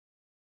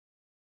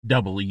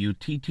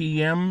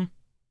WTTM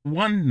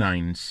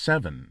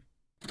 197.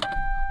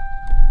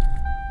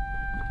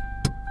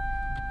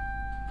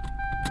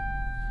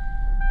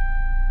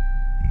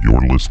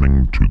 You're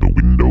listening to the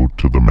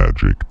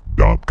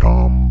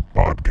WindowtotheMagic.com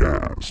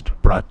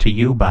podcast. Brought to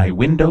you by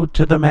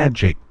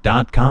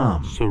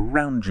WindowtotheMagic.com.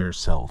 Surround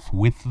yourself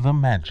with the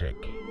magic.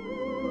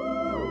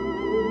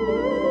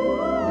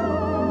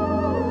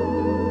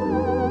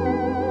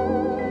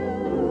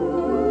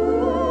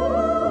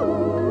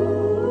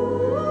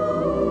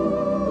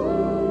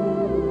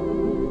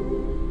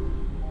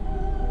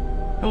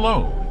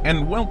 Hello,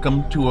 and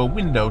welcome to A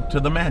Window to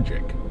the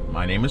Magic.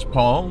 My name is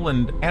Paul,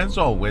 and as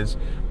always,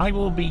 I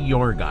will be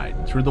your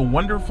guide through the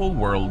wonderful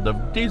world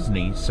of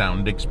Disney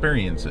sound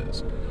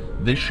experiences.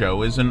 This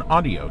show is an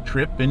audio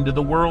trip into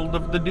the world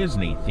of the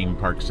Disney theme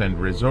parks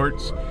and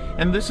resorts,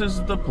 and this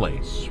is the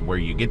place where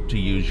you get to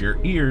use your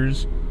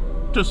ears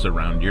to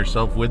surround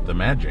yourself with the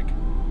magic.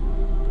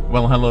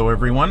 Well, hello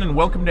everyone, and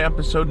welcome to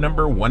episode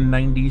number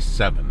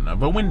 197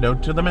 of A Window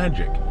to the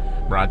Magic,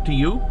 brought to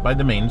you by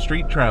the Main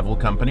Street Travel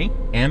Company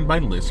and by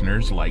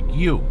listeners like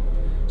you,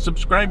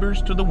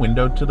 subscribers to the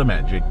Window to the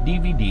Magic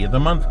DVD of the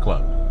Month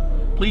Club.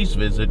 Please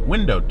visit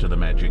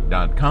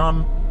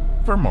WindowtotheMagic.com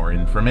for more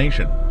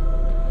information.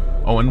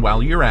 Oh, and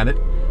while you're at it,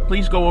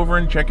 please go over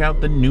and check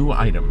out the new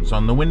items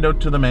on the Window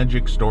to the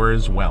Magic store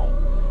as well.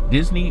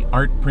 Disney,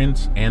 art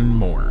prints, and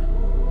more.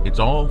 It's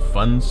all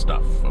fun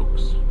stuff,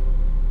 folks.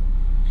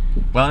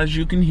 Well, as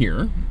you can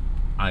hear,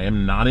 I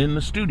am not in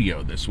the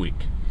studio this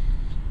week.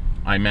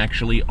 I'm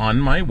actually on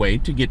my way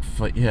to get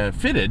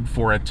fitted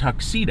for a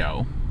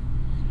tuxedo,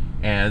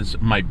 as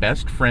my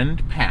best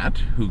friend Pat,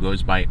 who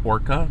goes by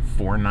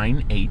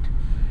Orca498,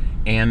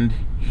 and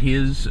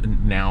his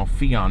now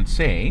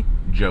fiancée,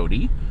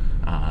 Jody,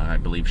 I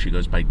believe she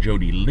goes by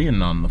Jody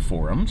Lynn on the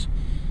forums,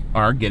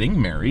 are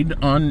getting married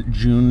on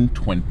June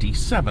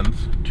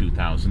 27th,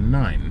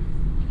 2009.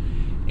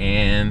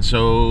 And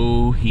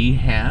so he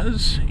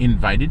has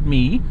invited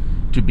me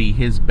to be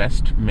his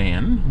best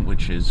man,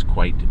 which is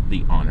quite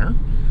the honor.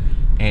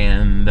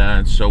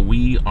 And so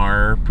we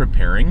are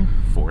preparing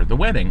for the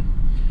wedding.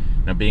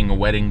 Now, being a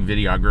wedding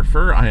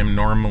videographer, I am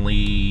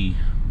normally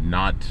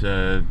not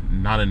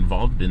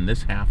involved in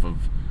this half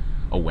of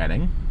a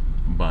wedding,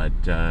 but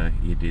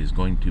it is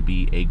going to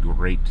be a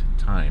great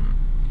time.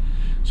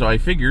 So I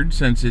figured,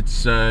 since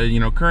it's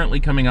currently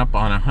coming up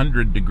on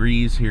 100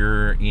 degrees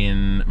here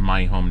in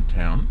my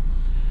hometown,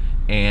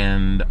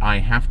 and I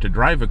have to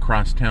drive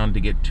across town to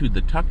get to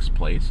the Tux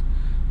place,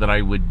 that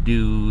I would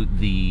do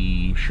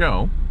the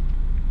show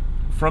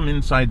from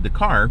inside the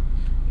car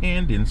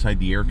and inside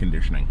the air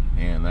conditioning.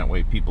 And that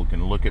way people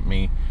can look at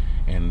me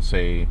and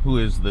say, who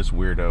is this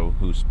weirdo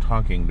who's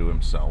talking to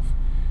himself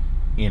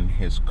in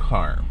his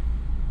car?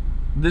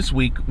 This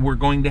week, we're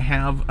going to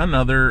have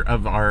another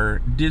of our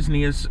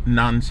Disneyus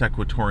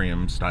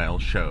Non-Sequiturium style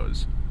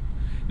shows.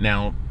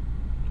 Now,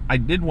 I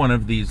did one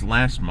of these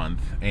last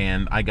month,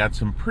 and I got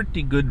some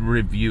pretty good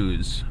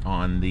reviews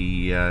on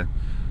the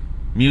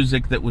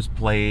music that was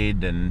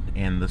played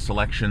and the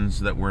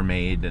selections that were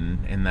made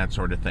and that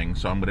sort of thing.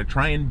 So I'm going to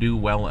try and do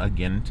well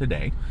again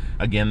today.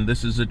 Again,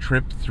 this is a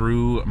trip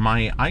through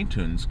my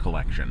iTunes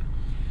collection.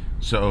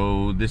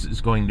 So this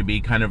is going to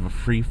be kind of a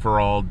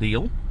free-for-all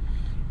deal.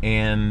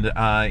 And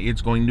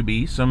it's going to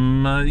be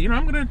some,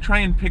 I'm going to try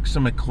and pick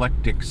some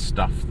eclectic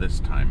stuff this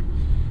time.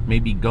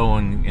 Maybe go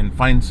and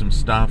find some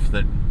stuff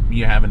that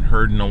you haven't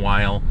heard in a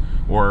while,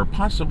 or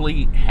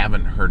possibly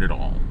haven't heard at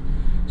all.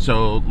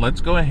 So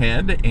let's go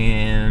ahead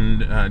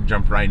and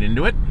jump right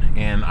into it,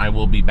 and I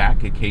will be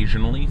back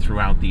occasionally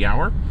throughout the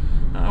hour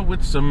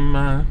with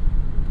some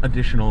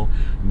additional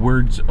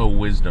words of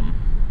wisdom.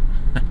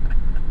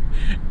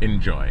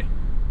 Enjoy.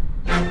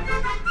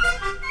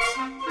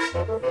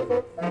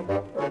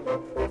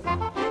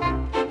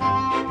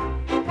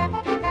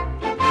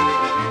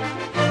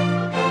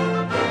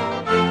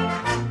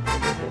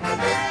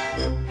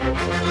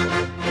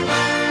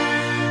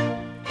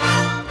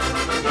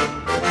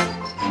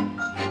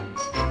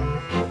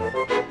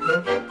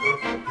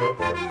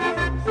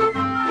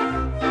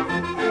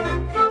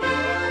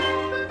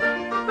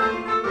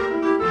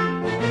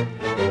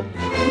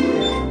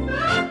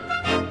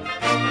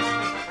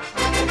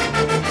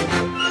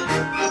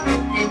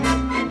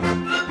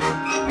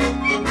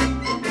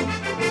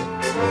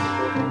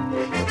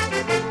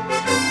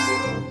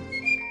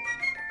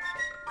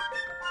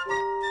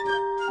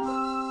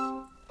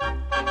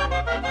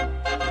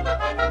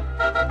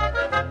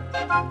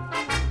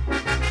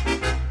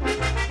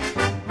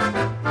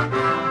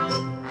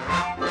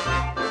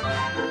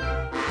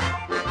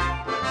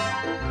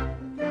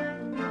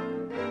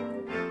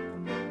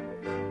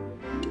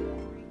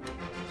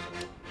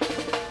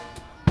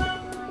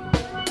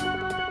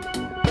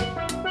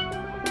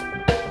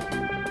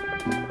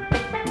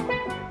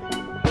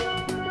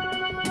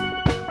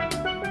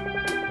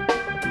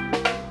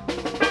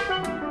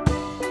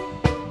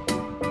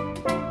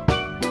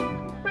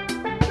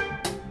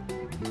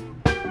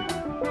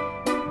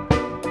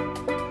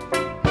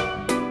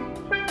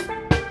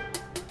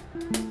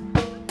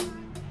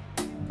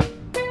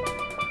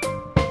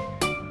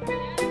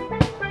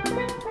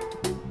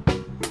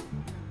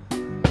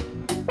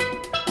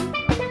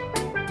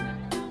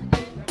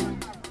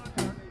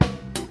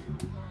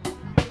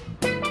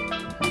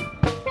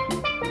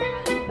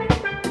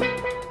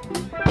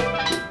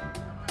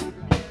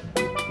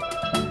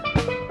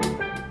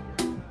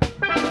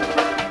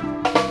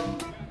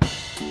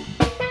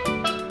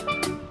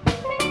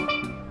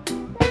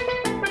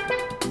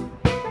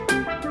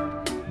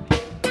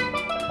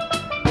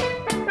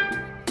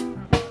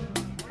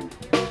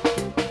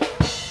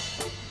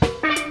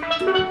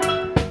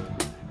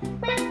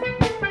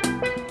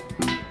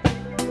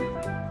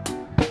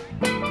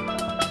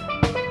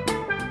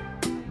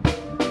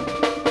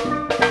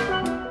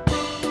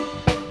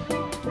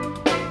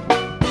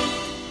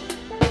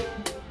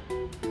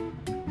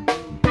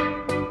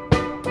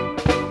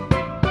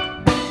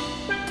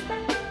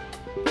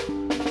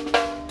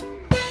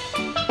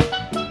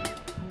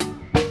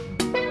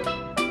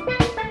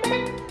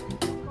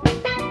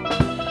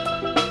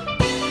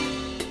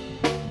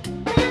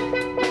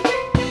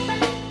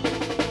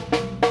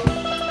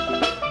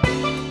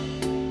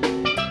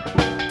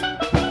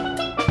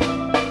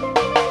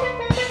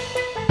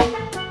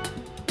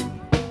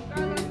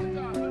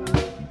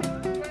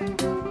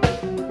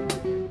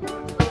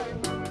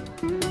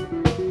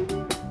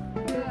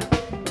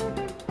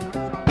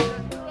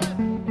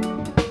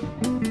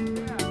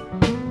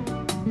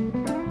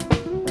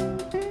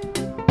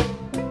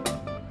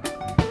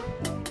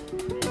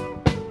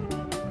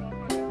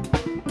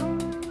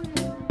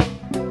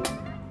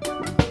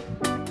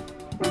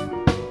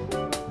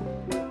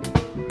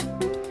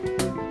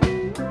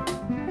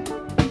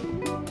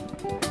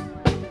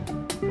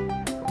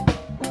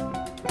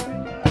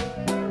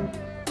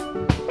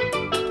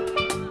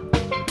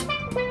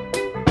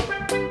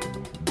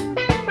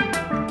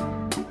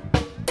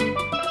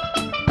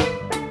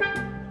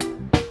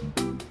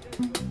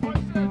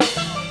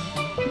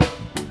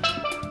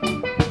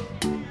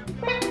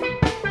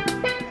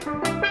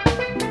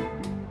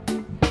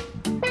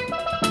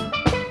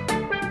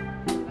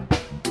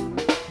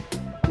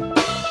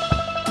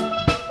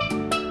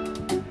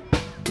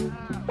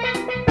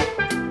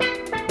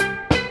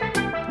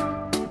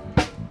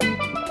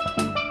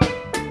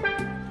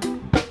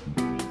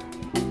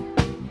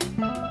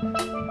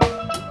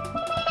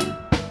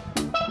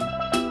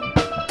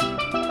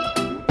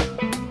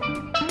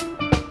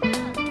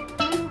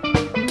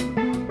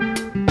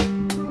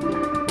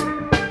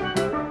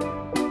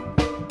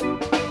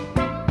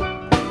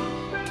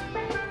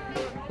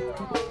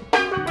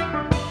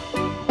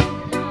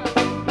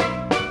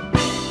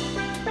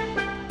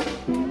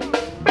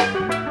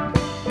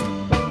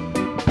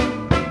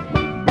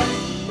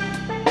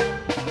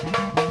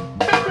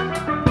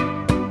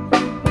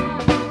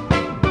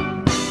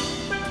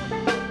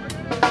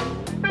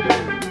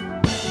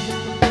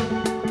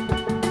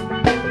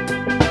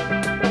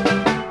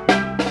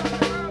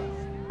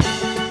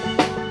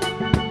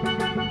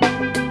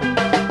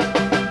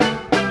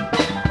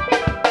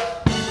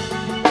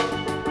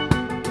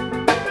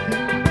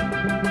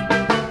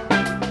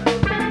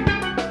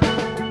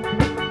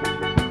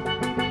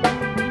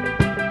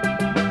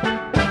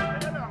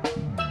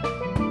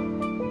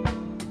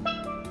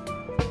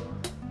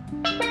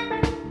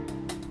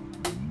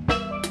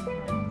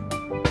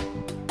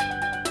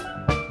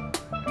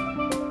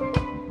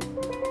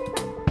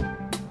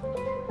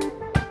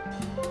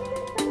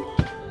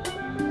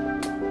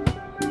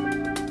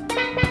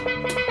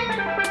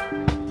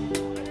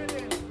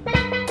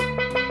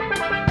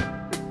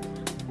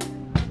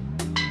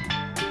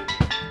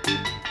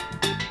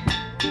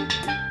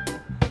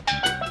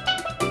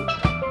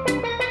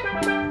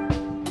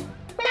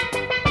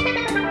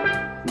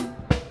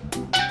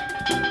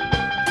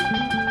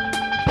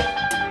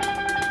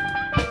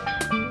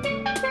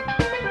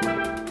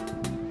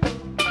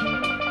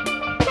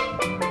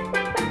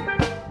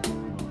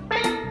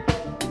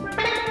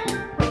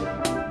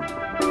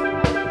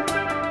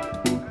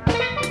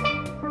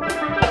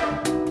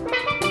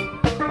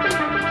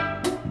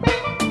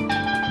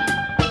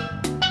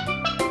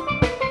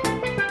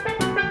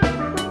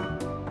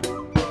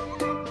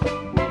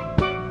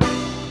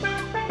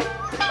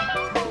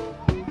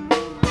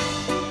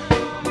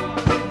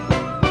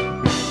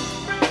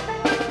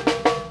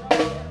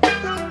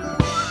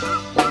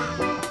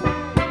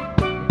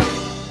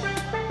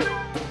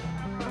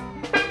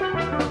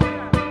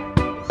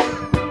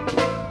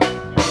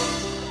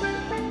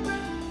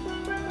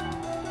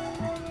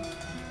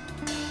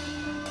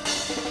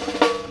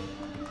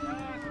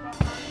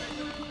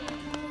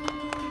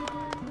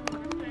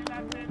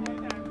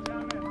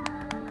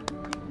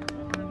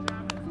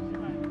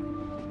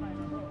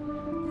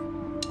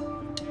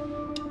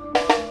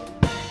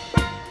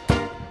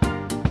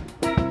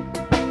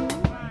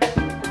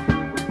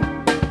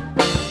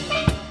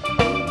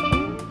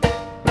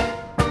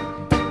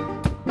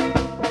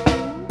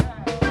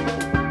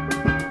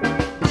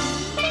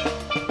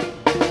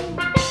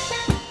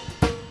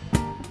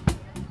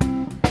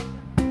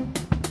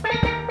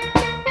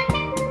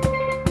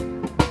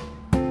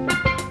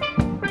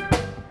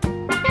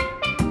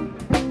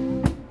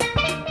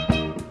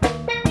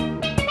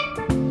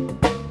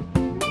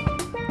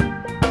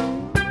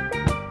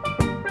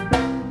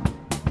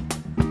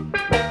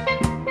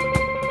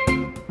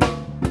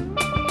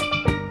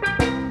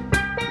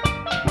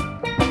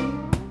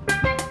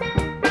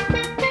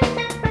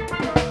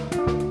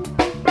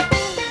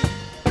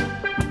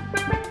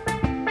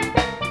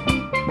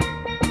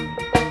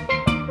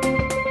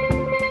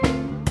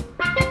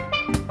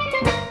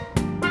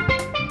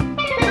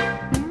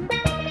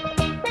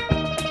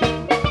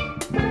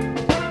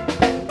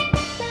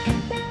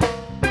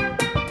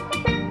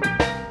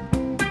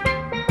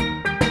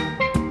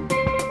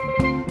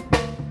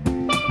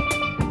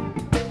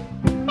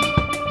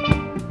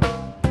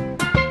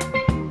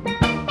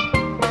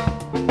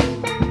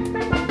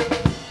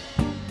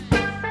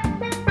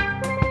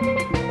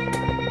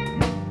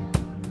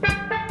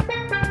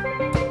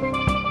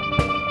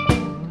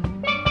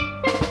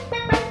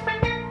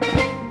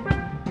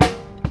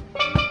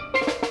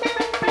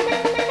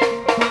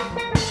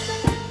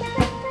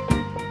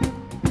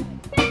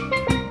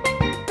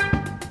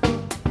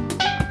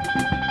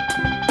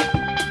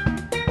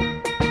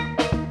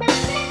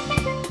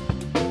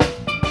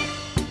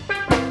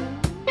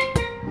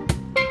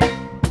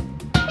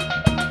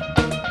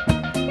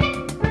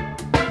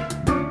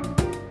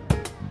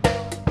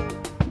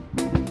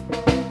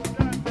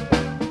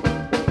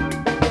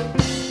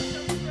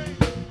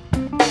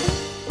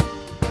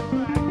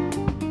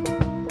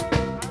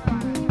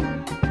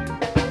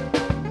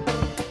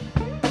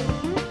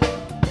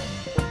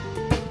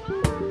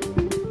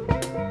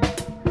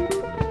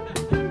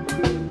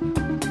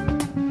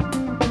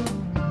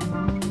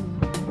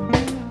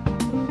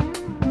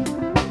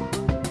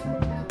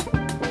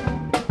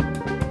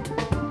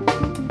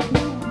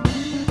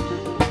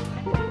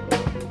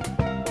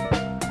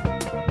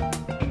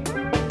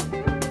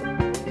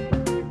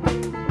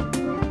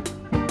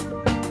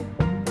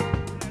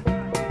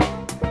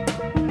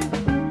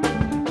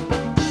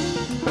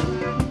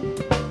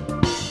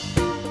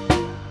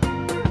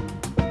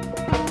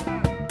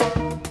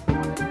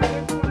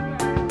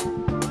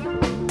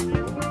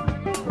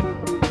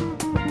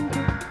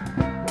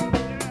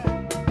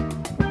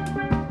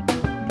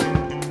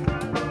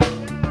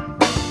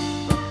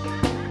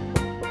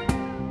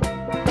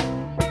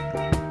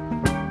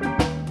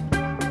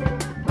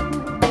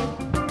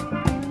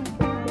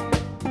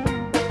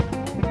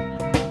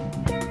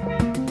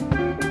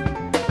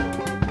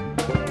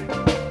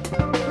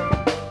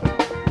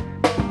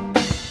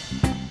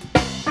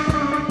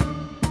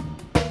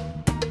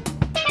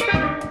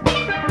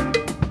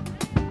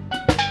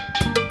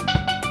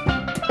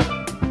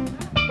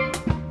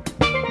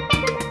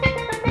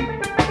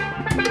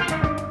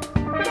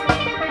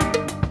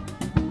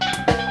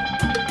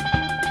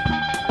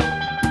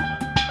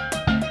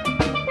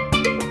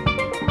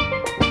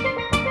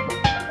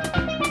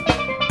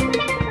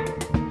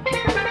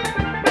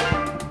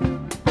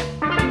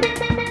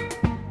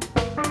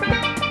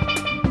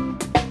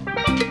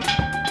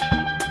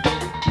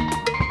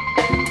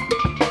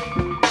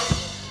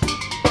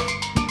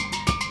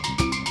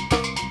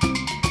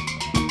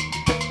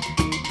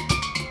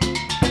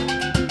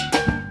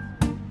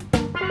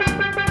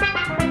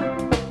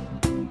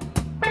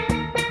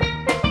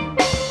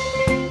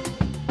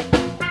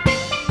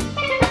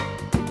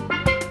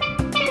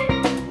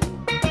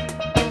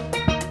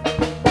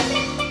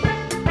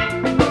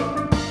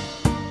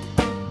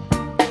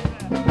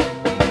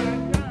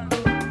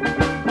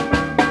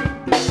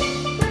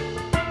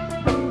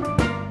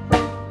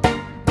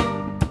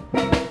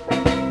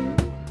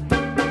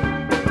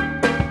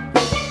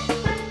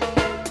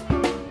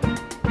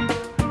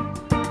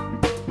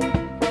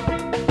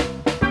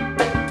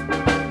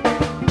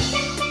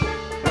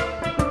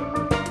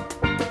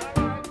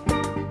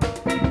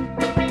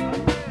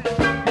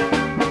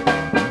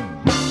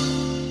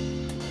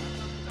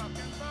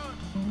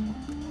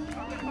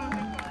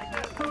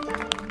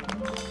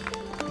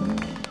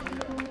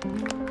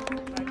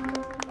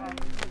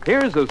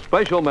 Here's a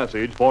special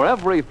message for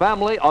every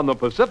family on the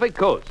Pacific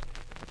Coast.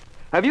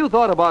 Have you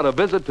thought about a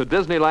visit to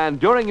Disneyland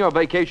during your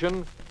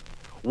vacation?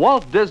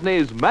 Walt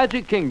Disney's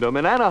Magic Kingdom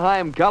in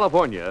Anaheim,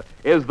 California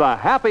is the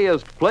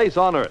happiest place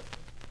on earth.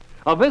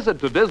 A visit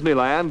to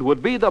Disneyland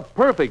would be the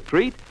perfect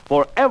treat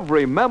for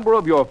every member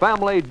of your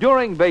family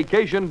during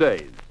vacation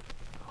days.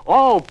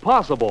 All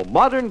possible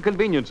modern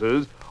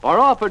conveniences are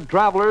offered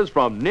travelers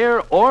from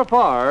near or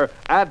far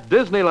at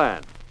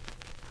Disneyland.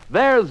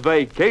 There's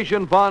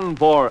vacation fun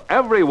for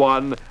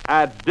everyone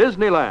at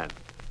Disneyland.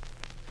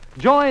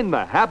 Join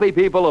the happy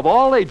people of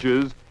all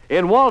ages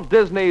in Walt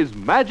Disney's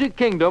Magic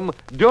Kingdom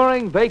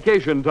during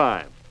vacation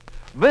time.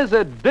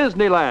 Visit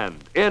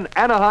Disneyland in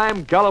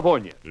Anaheim,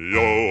 California.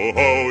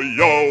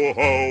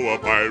 Yo-ho, a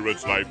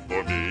pirate's life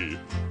for me.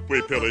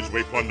 We pillage,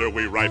 we plunder,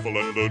 we rifle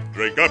and loot.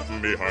 Drink up,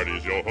 me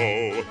hearties,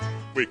 yo-ho.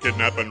 We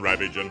kidnap and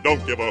ravage and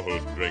don't give a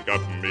hoot. Drink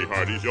up, me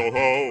hearties,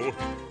 yo-ho.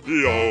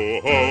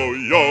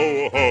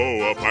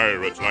 Yo-ho, a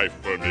pirate's life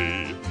for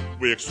me.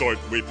 We extort,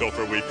 we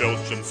pilfer, we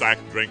filch and sack.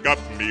 Drink up,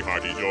 me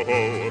hearties,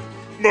 yo-ho.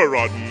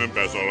 Maraud and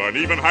embezzle and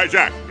even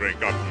hijack.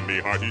 Drink up, me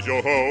hearties,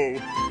 yo-ho.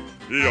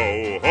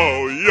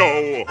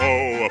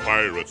 Yo-ho, a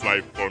pirate's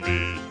life for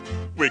me.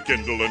 We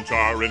kindle and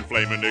char,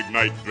 inflame and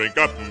ignite. Drink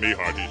up, me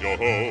hearties,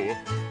 yo-ho.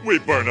 We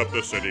burn up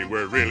the city,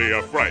 we're really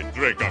a fright.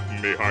 Drink up,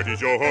 me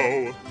hearties,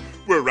 yo-ho.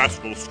 We're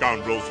rascals,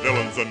 scoundrels,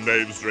 villains, and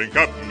knaves. Drink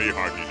up, me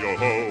hearties,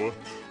 yo-ho.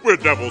 We're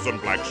devils and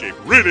black sheep,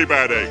 really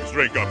bad eggs.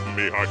 Drink up,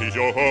 me hearties,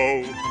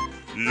 yo-ho.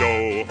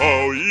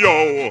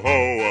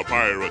 Yo-ho, a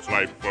pirate's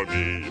life for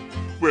me.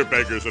 We're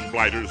beggars and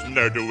blighters,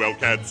 ne'er-do-well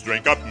cads.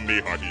 Drink up,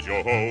 me hearties,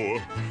 yo-ho.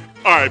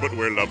 Aye, but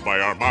we're loved by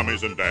our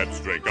mommies and dads.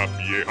 Drink up,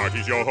 ye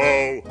hearties,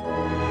 yo-ho.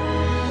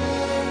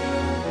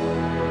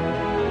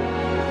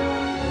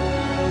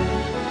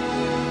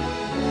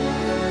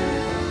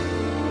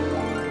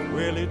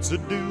 Well, it's a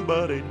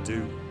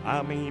do-ba-de-do.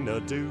 I mean a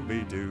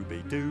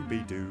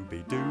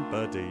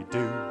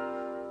do-be-do-be-do-be-do-be-do-ba-de-do.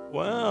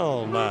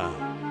 Well, now,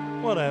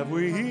 what have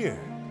we here?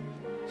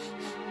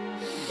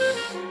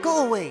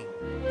 Go away.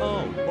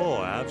 Oh,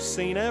 boy, I've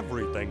seen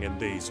everything in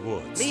these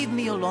woods. Leave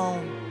me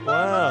alone.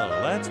 Well,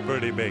 that's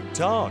pretty big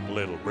talk,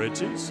 Little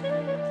Britches.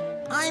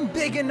 I'm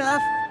big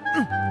enough.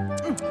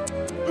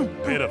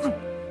 Pitiful.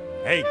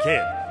 Hey,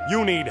 kid,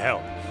 you need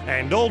help.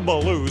 And old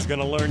Baloo's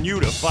gonna learn you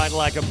to fight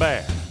like a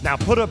bear. Now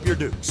put up your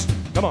dukes.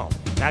 Come on,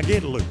 now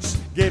get loose.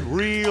 Get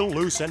real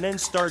loose and then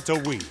start to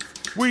weave.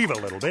 Weave a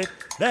little bit.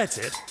 That's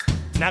it.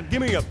 Now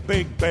give me a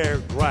big bear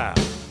growl.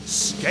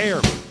 Scare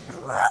me.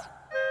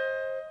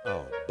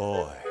 Oh,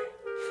 boy.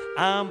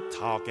 I'm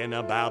talking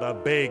about a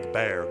big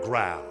bear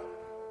growl.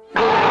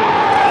 Come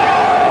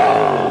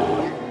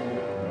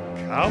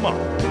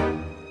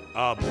on.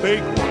 A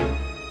big one.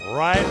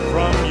 Right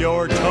from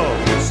your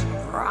toes.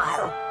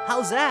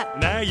 How's that?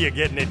 Now you're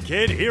getting it,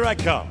 kid. Here I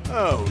come.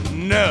 Oh,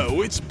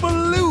 no, it's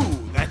Baloo,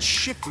 that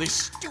shiftless,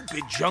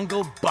 stupid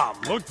jungle bum.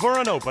 Look for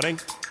an opening.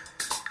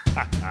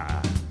 Ha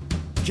ha.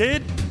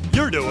 Kid,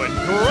 you're doing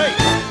great.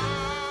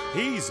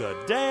 He's a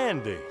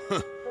dandy.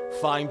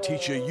 Fine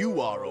teacher you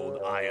are,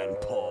 old Iron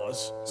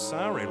Paws.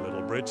 Sorry,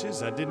 Little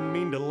Britches. I didn't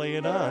mean to lay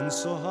it on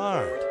so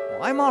hard.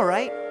 Well, I'm all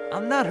right.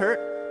 I'm not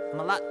hurt. I'm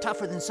a lot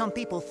tougher than some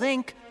people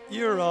think.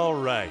 You're all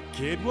right,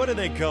 kid. What do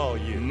they call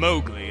you?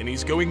 Mowgli, and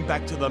he's going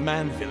back to the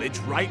man village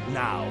right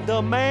now.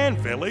 The man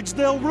village?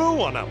 They'll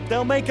ruin him.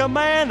 They'll make a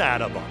man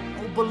out of him.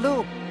 Oh,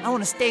 Baloo, I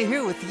want to stay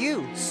here with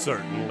you.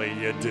 Certainly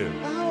you do.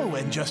 Oh,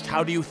 and just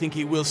how do you think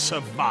he will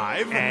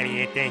survive? How do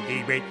you think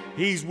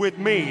he's with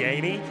me,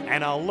 ain't he?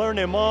 And I'll learn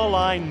him all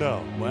I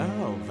know.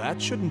 Well, that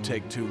shouldn't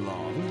take too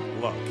long.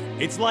 Look,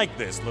 it's like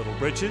this, Little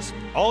Britches.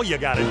 All you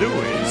gotta do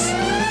is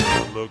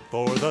look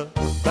for the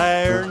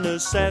bare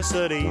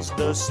necessities,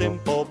 the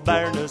simple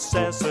bare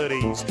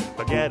necessities.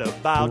 Forget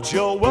about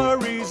your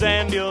worries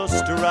and your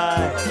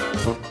strife.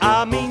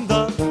 I mean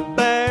the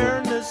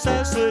bare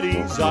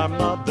necessities are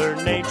Mother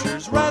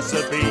Nature's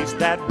recipes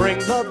that bring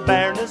the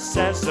bare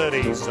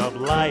necessities of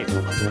life.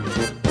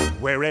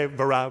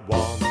 Wherever I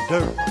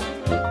wander,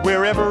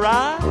 wherever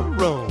I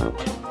roam,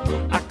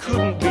 I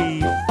couldn't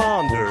be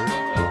fonder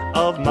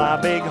of my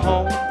big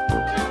home.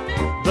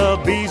 The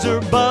bees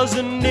are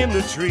buzzing in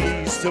the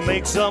trees to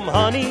make some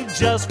honey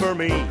just for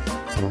me.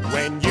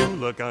 When you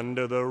look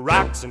under the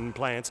rocks and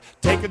plants,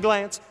 take a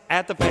glance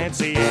at the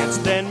fancy ants,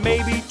 then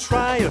maybe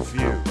try a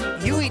few.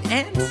 You eat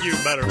ants? You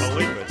better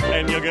believe it,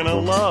 and you're gonna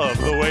love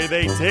the way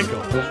they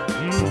tickle.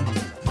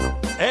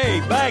 Hey,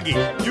 Baggy,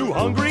 you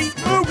hungry?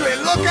 Mowgli,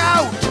 look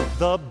out!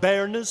 The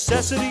bare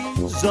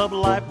necessities of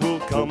life will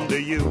come to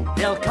you.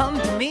 They'll come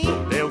to me?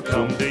 They'll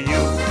come to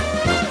you.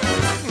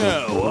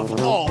 Oh,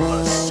 of all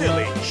the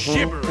silly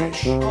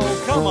gibberish.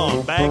 Oh, come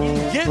on, Baggy,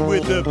 get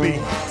with the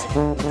beat.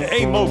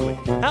 Hey, Mowgli,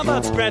 how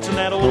about scratching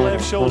that old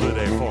left shoulder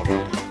there for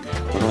me?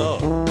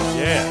 Oh,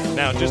 yeah.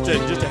 Now, just a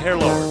hair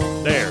lower.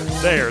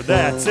 There,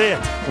 that's it.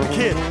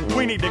 Kid,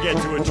 we need to get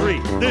to a tree.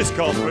 This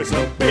calls for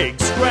some big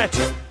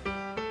scratching.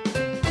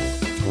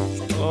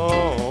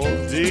 Oh,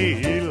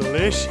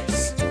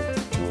 delicious.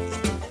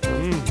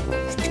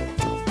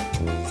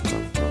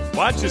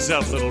 Watch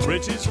yourself, Little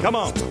Britches. Come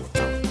on.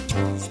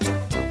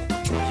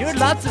 You're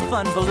lots of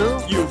fun,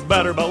 Baloo. You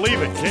better believe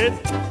it, kid.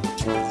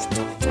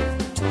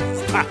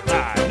 Ha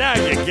ha, now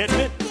you're getting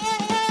it.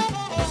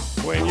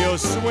 When you're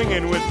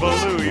swinging with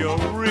Baloo, you'll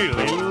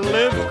really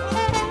live.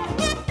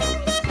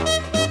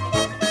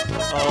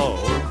 Oh,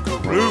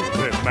 groove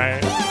it,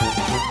 man.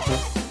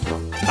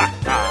 Ha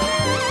ha.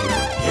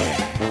 Yeah.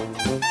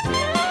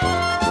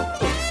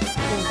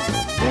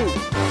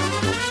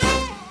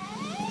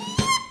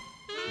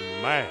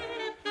 Man,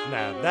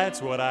 now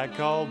that's what I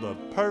call the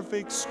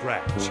perfect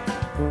scratch.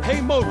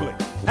 Hey, Mowgli,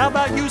 how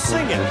about you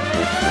singing?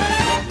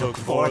 Look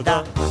for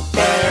the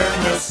bare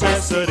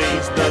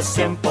necessities, the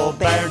simple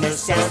bare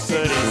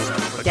necessities.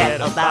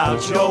 Forget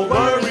about your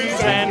worries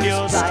and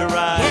your strife.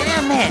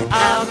 Damn it!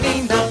 I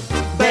mean the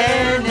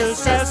bare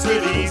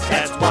necessities.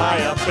 That's why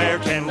a bear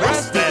can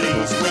rest at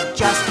ease. With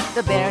just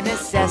the bare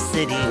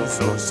necessities.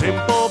 So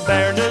simple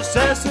bare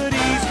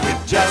necessities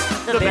with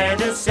just the bare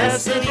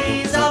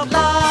necessities of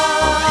life.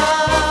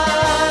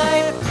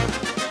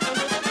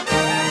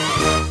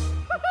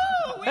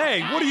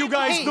 Hey, what are you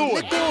guys doing?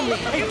 Let go of me.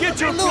 Hey, get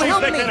your Baloo,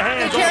 help flea-picking me.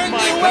 hands They're off carrying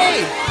my me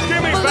away. gun.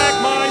 Give me back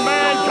my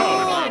man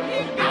cub.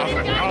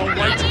 All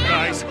right, you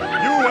guys.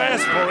 You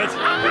asked for it.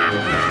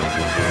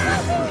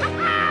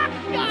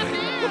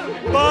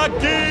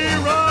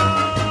 Bagheera!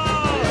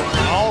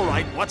 All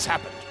right, what's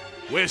happened?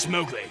 Where's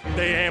Mowgli?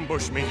 They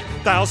ambushed me.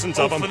 Thousands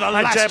of them. For the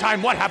last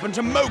time, what happened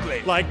to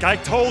Mowgli? Like I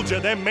told you,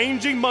 them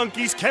mangy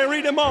monkeys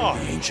carried him off.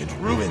 The ancient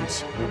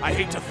ruins. I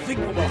hate to think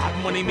what will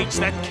happen when he meets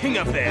that king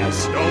of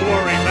theirs. Don't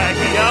worry,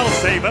 Maggie, I'll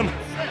save him.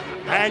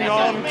 Hang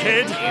on,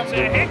 kid.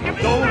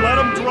 Don't let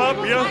him drop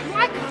you.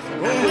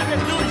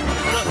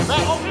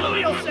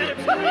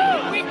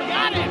 We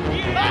got him!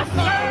 Yes,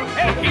 sir!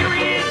 Hey, here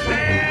he is,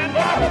 man!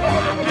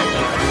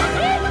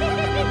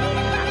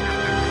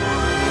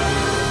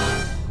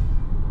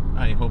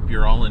 I hope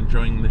you're all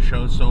enjoying the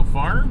show so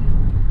far.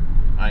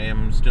 I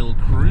am still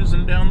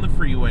cruising down the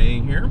freeway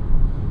here.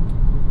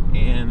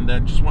 And I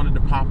just wanted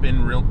to pop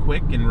in real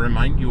quick and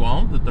remind you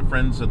all that the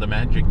Friends of the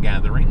Magic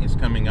Gathering is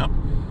coming up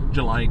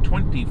July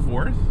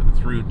 24th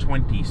through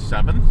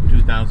 27th,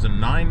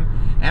 2009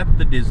 at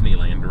the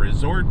Disneyland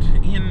Resort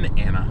in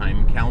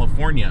Anaheim,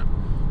 California.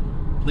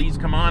 Please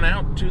come on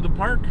out to the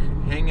park,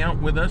 hang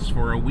out with us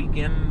for a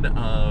weekend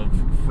of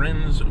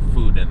friends,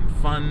 food, and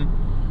fun.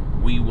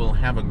 We will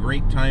have a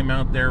great time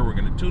out there. We're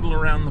going to tootle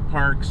around the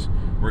parks.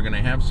 We're going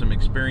to have some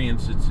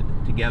experiences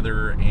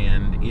together,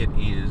 and it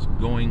is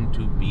going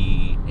to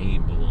be a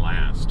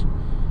blast.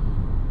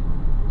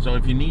 So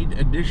if you need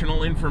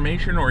additional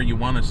information or you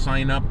want to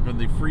sign up for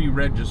the free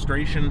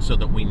registration so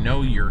that we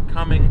know you're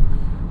coming,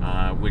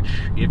 which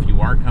if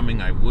you are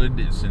coming, I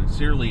would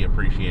sincerely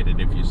appreciate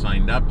it if you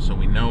signed up so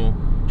we know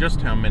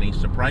just how many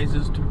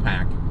surprises to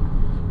pack,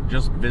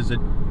 just visit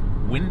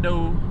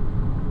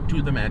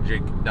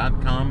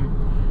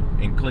WindowtotheMagic.com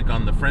and click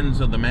on the Friends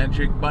of the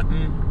Magic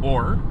button,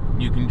 or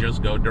you can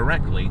just go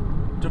directly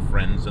to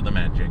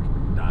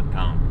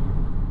friendsofthemagic.com.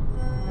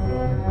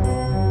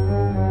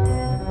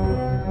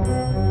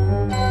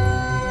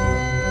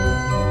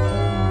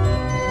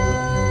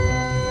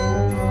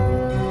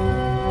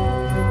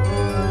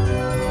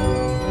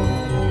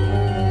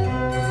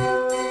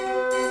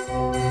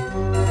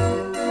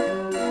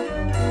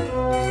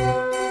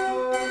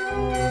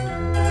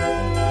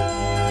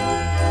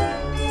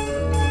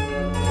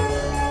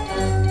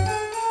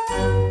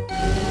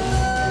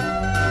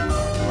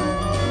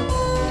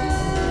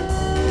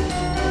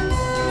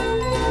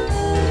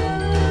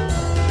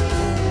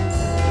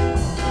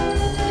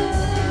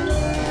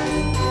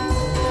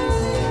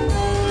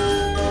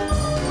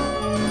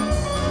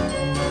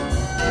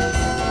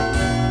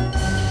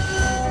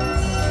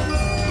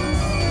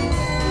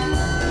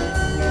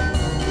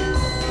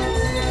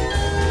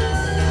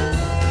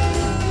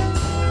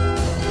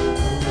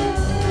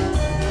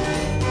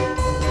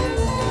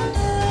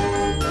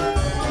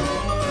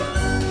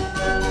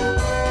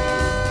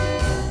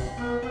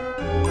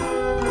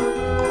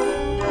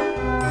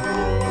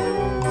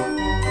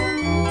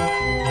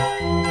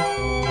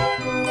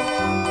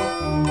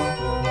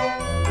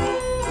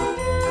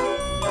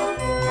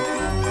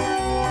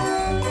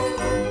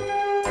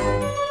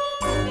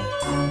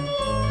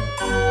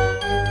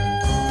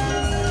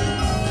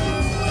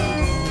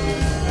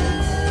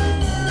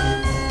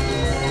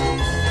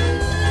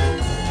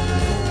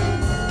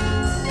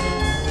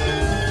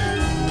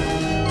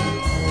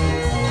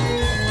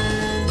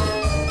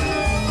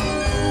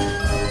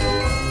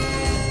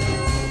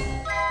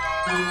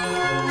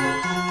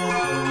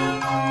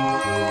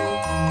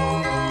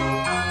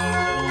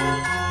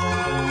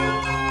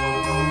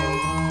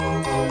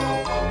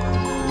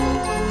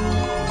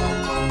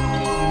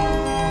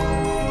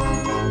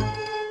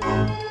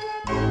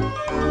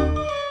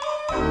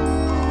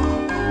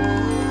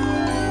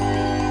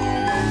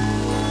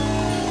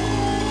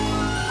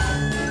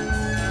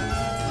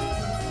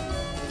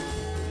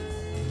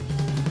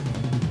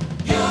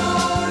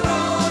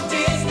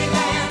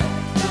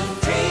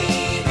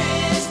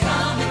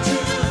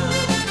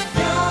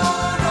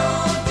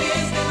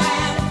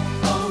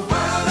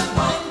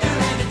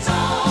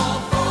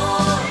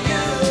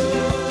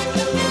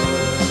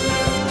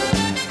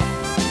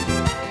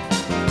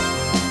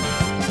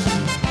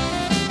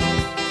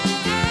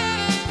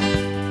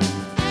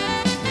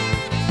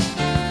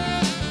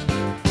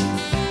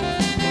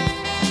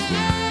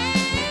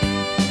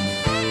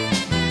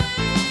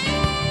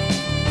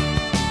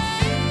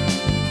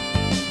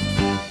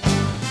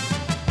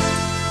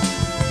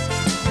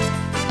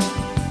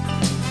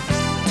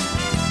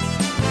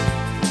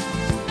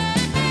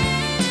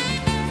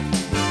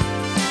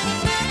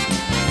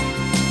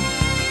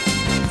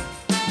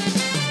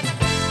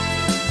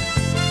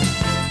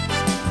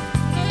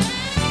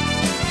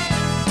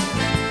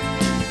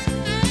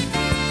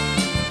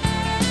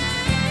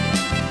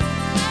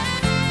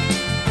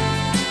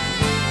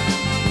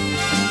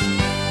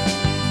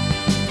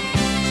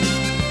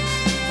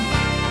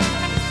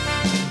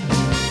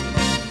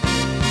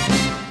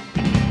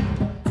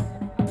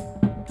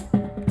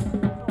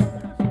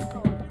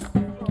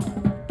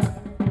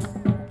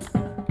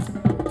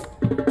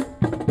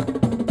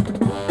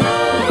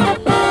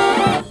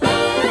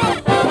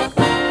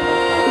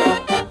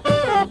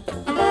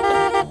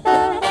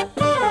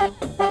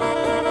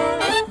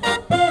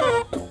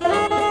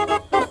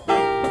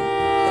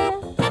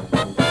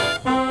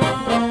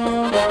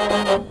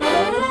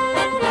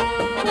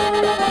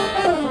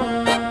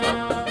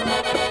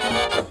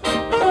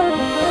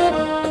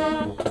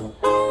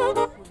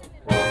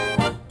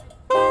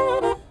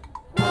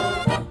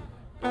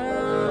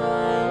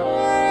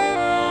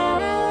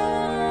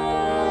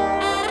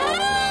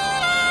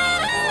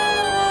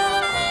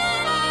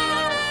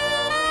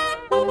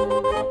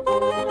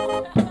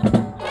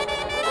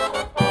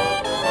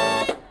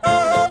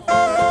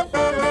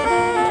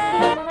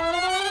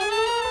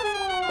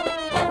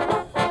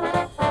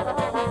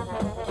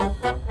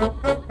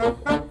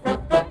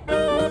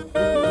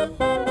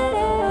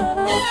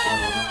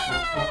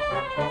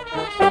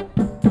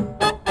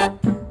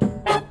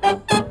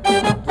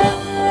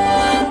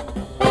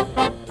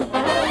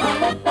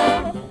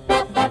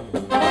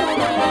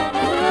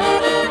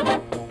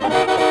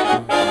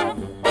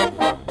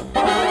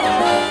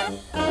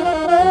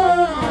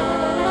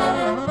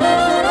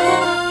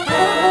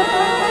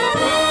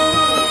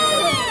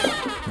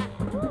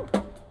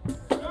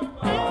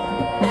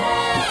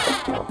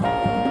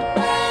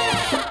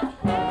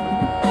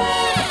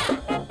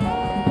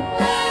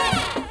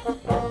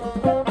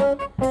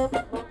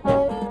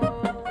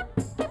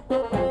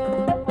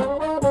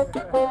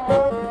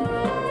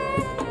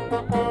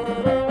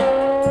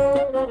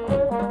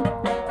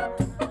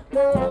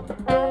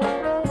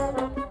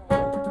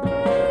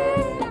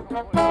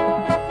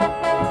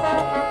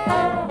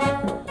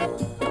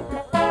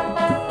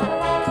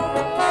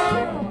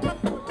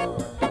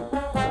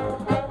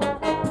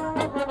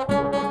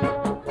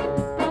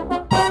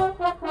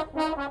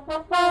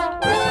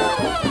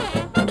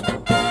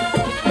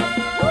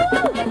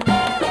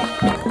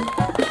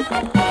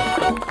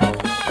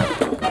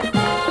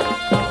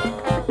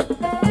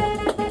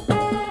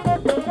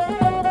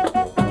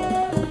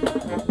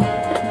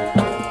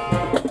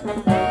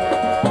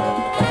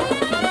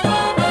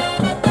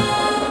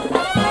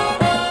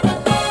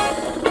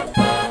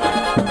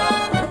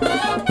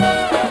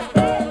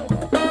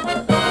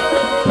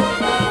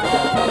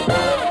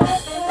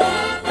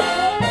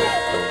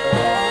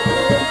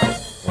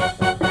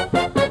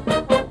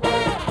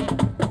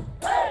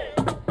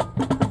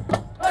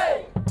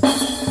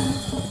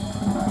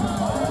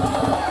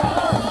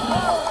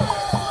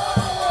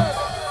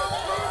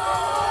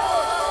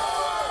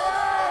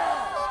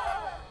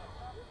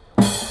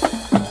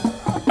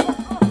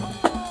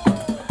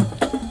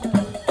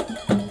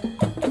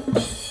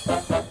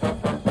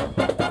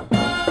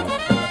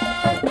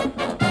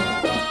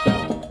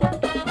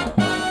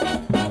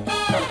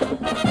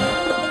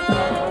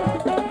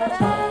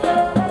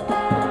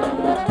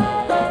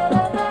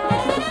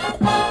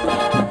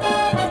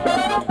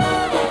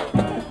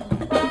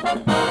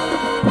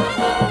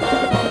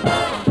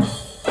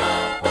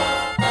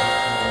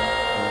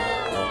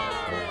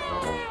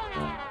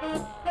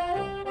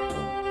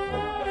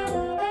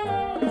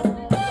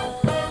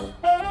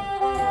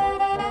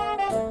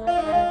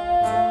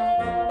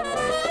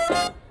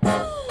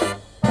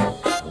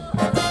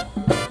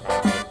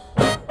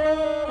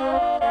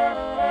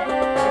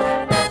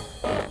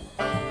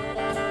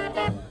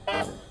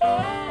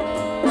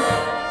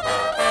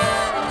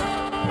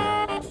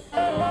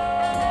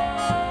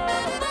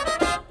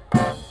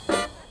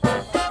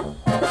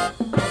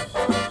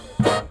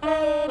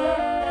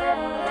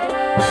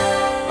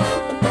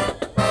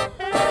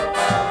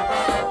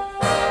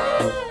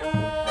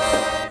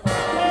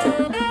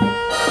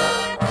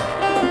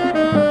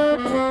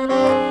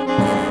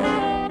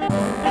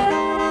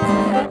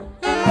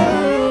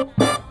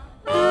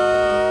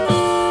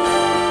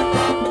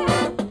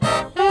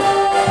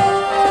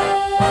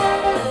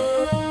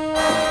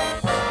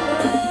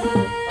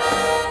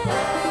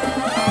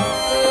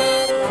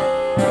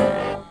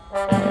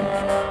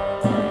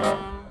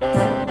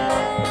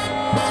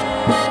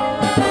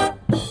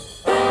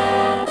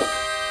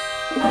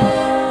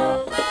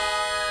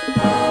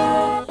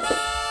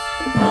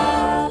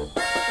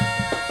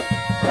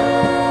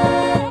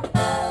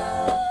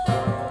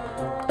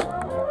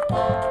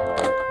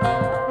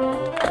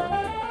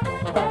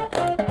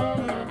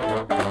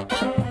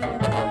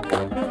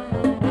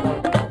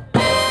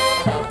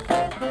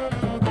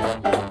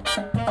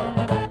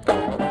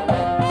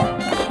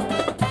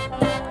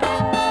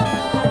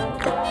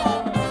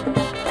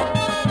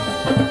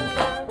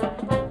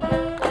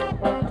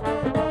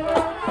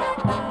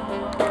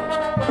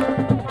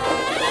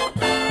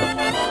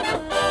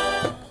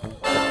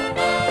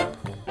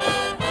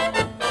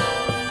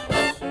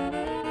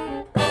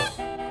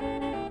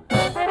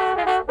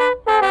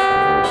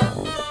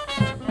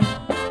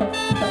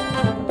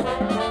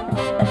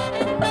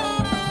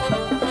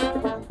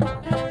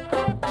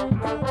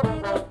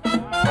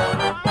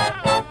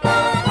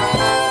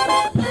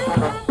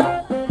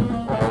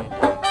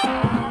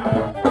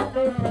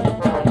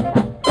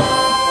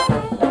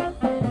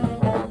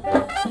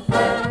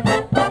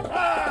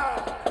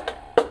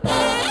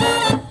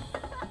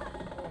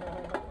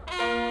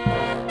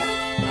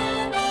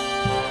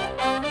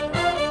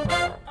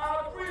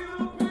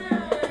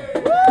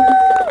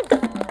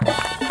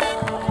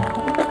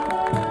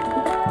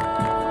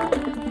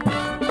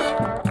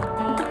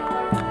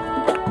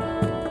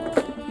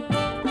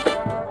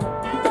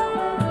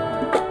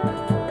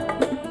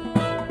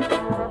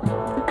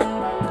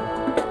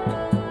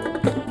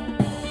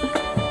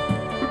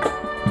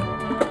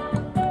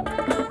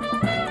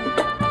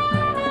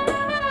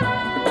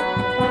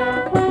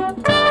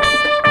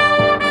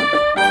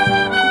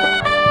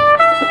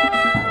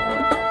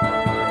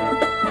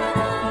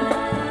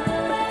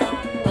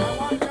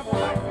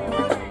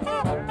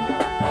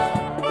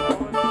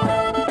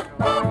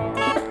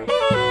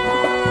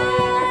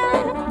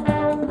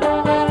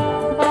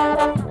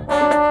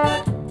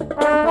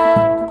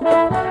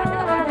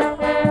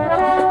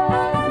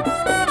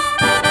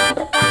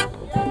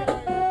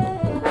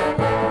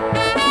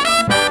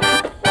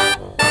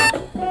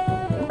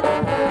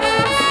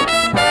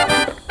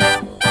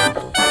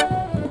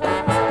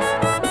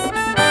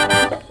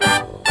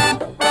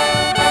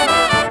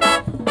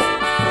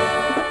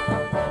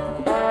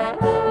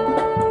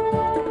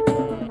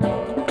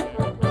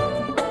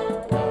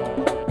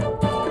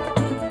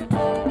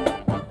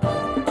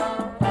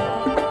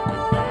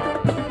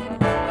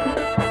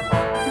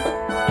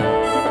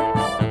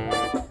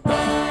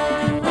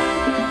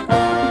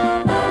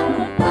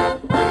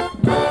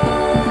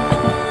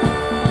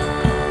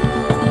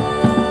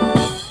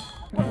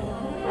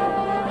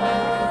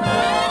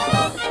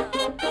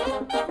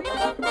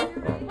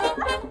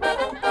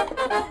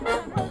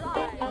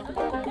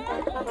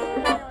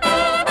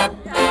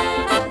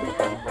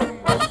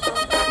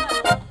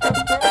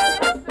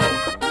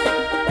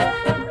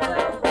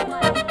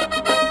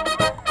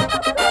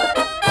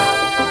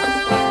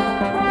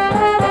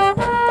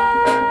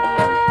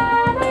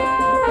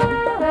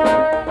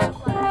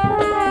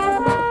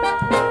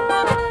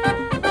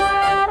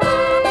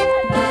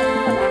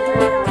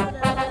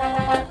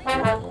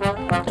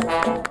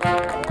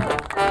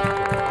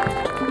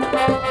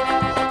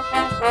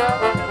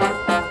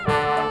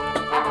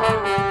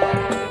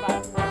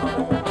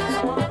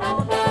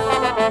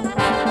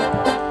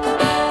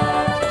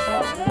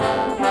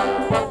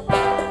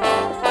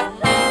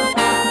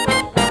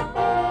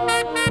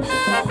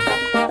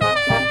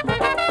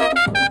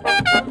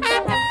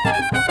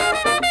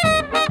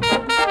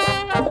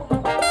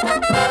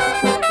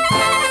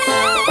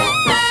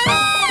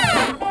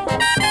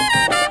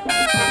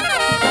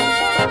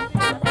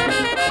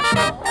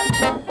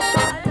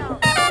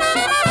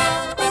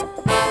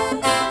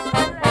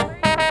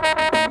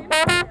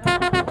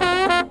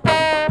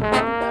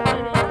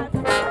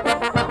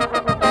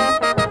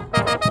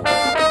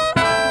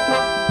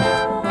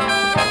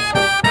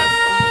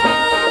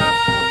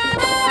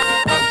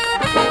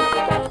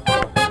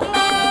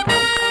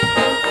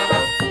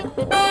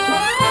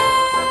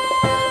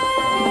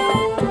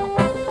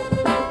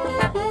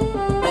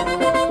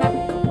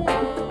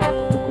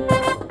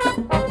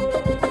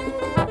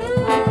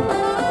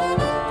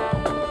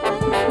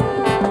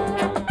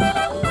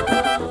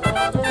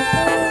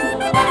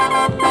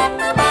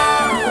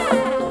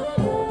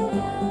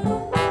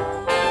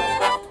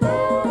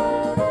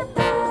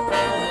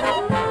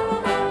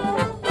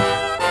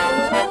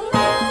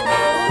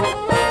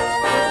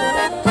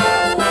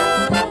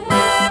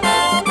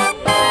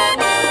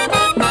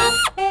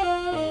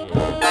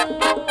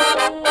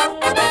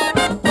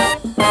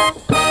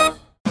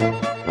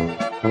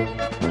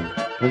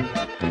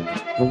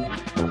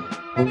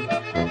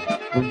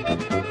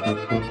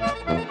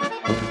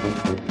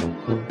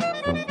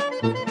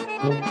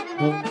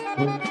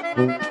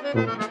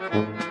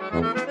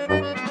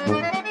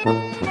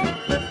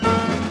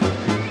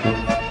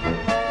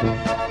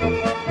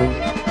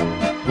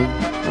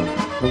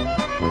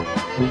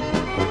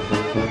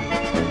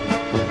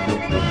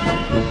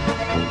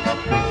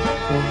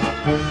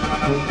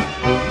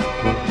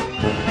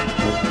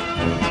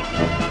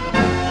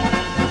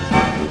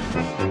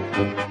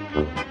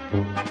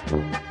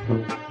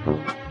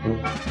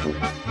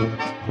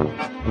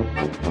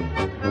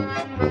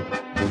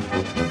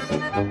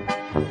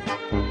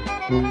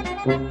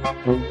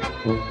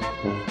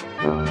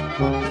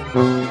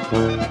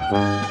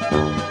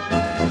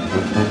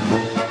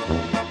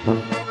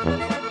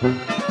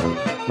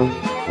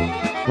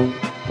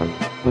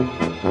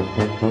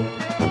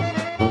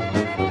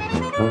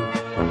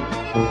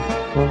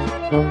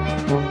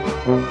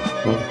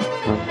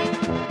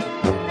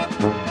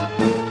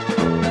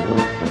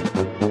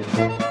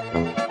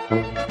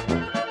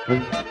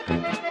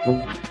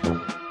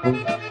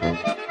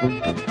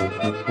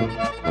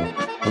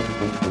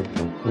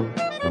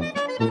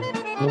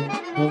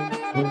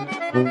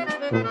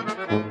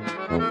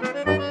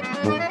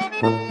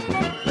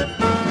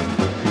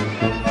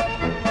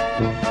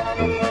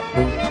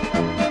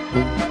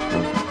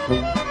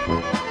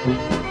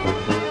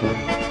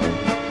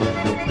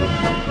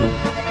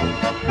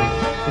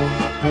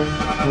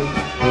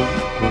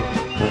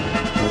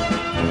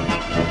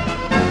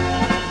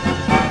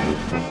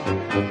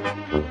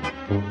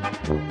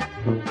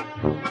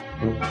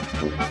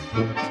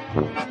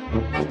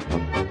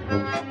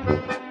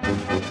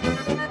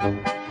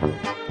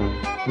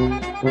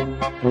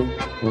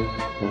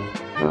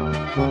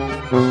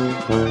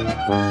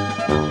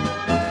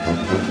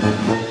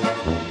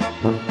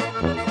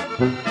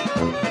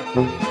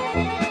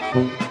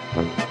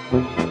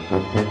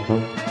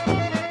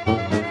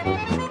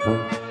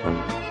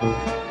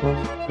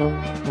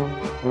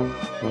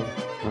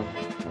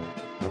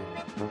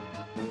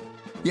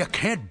 You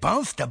can't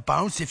bounce the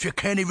bounce if you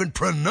can't even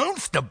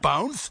pronounce the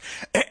bounce.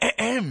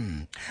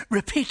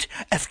 Repeat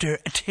after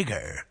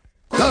Tigger.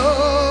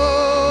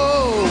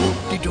 Go!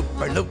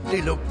 Whoop-de-dooper,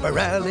 loop-de-looper,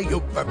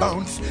 alley-ooper,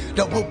 bounce.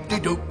 The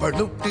whoop-de-dooper,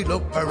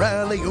 loop-de-looper,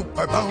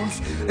 alley-ooper,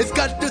 bounce. It's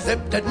got the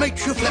zip that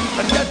makes you flip,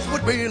 and that's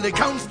what really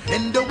counts.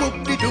 In the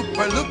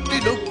whoop-de-dooper,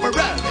 loop-de-looper,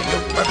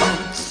 alley-ooper,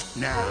 bounce.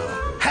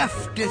 Now,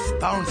 half this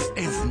bounce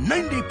is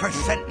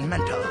 90%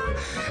 mental.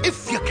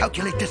 If you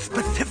calculate the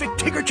specific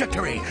Tigger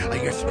trajectory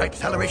of your stripe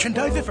acceleration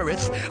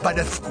divivorous by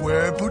the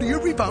square booty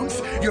rebounce,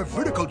 your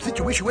vertical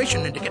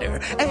situation indicator,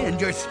 and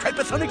your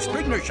stripesonic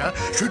spring inertia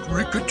should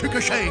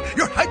ricochet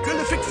your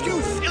hydrolyphic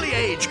fuse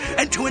ciliage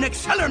into an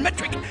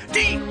accelerometric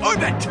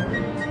D-orbit.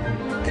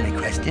 Any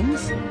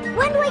questions?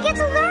 When do I get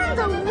to learn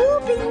the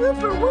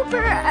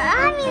whoopie-looper-whooper?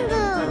 I mean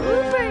the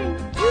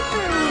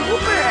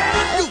whooper-whooper-whooper.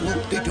 The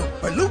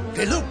whoop-de-dooper,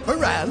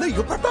 loop-de-looper,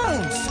 alley-ooper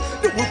bounce.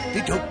 The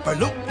whoop-de-dooper,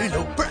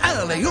 loop-de-looper,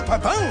 alley-ooper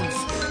bounce.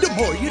 The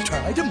more you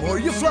try, the more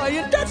you fly,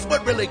 and that's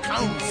what really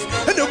counts.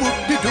 And the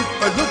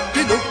whoop-de-dooper,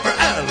 loop-de-looper,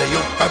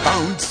 alley-ooper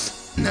bounce.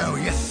 Now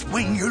you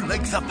swing your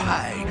legs up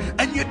high,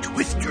 and you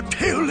twist your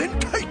tail in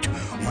tight.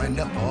 Wind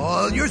up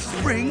all your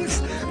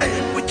springs,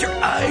 and with your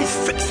eyes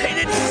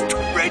fixated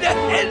straight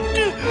ahead,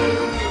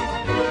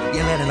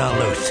 you let it all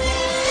loose.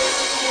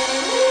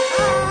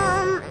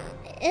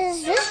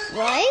 Is this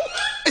right?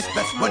 It's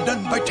best when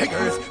done by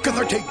Tiggers, cause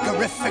our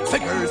Tiggerific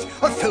figures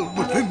are filled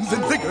with limbs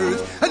and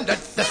vigors, and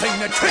that's the thing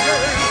that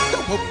triggers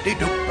the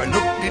whoop-de-dooper,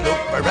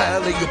 loop-de-looper,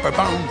 alley-ooper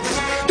bounce.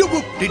 The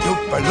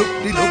whoop-de-dooper,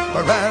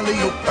 loop-de-looper,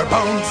 alley-ooper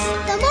bounce.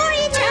 The more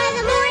you try,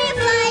 the more you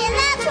fly, and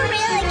that's what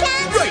really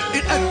counts. Right,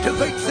 it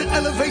activates, it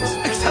elevates,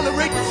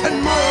 accelerates,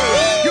 and more.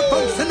 You're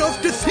bouncing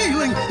off the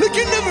ceiling like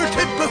you never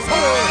did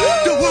before.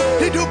 The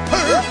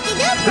whoop-de-dooper,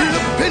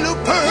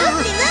 loop-de-looper,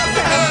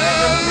 alley-ooper.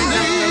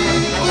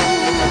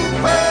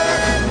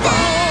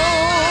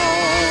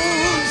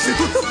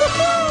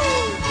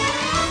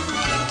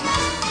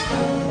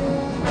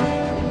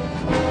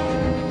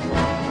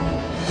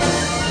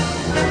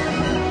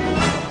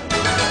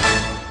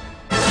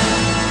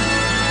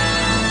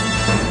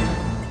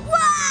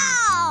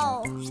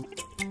 Wow!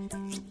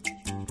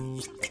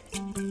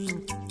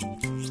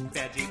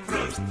 Veggie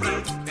fruit,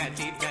 fruit,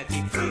 veggie,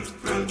 veggie fruit,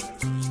 fruit.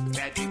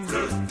 Veggie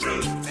fruit,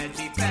 fruit,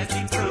 veggie,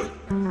 veggie fruit.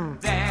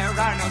 There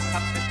are no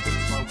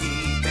substitutes for we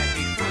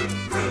veggie fruit,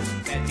 fruit,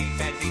 veggie,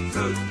 veggie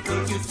fruit,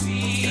 fruit. You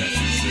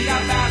see,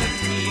 our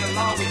balanced meal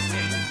always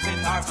wins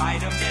with our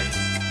vitamins.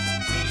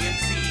 B and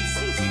C,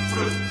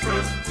 fruit,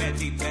 fruit,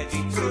 veggie,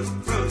 veggie fruit,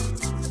 fruit,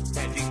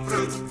 veggie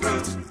fruit,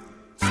 fruit.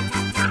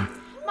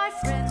 My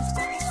friends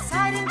were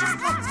exciting, just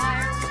like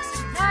fireworks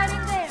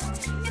igniting there.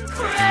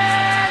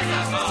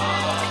 Incredible!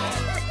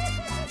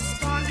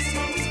 Storms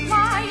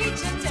fly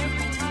each and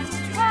every time we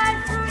try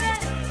fruit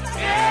and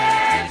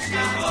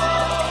vegetables.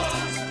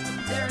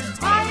 There's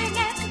biting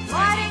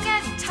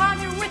and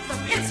Tanya with them.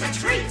 It's a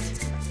treat,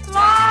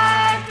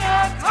 like a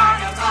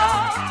carnival.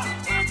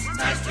 It's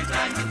nice to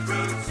dine with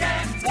fruits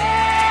and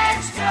vegetables.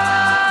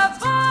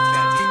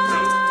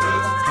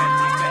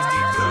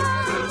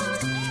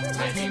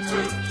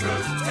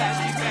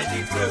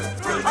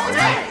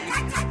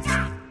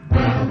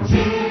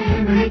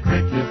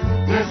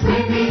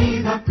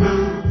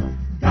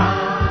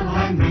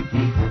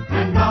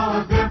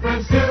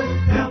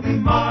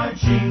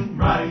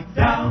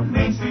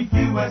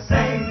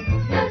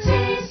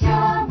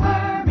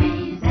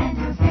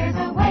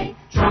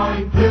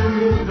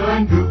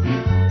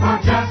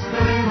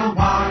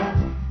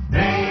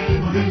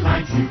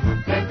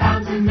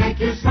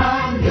 you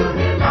smile, you'll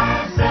hear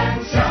laughs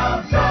and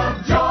shouts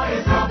of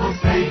joyous double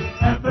stay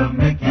at the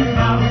Mickey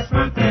Mouse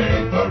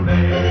Birthday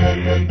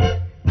Parade.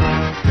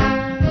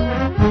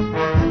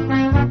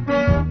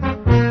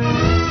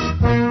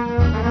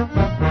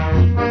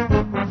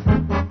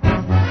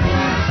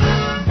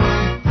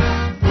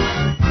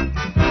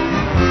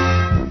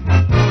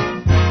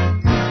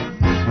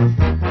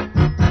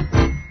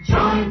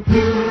 Join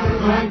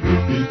Pluto and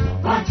Goofy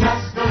for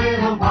just a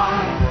little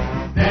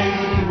while.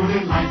 They will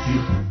delight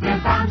you, they're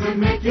bound to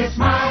make you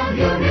smile.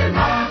 You'll hear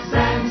laughs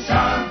and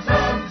shouts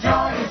of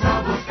joyous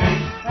double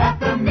stay at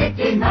the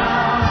Mickey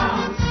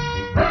Mouse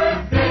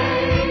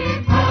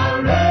Birthday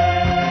Parade.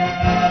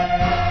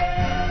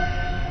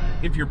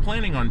 If you're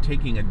planning on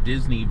taking a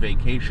Disney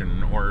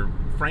vacation, or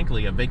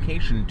frankly a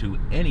vacation to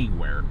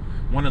anywhere,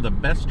 one of the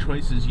best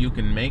choices you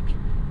can make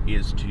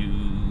is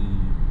to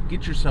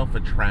get yourself a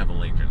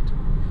travel agent.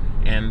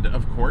 And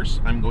of course,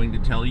 I'm going to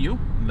tell you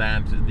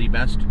that the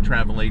best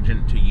travel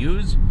agent to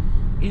use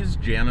is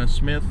Jana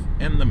Smith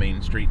and the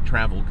Main Street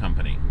Travel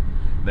Company.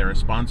 They're a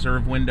sponsor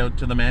of Window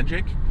to the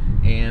Magic,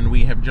 and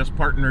we have just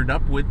partnered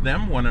up with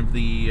them. One of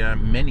the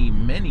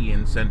many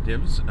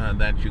incentives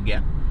that you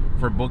get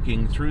for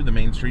booking through the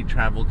Main Street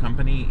Travel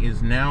Company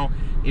is now,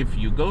 if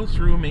you go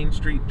through Main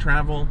Street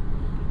Travel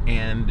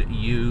and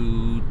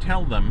you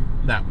tell them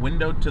that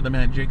Window to the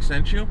Magic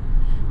sent you,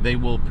 they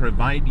will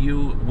provide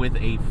you with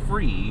a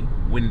free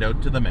Window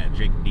to the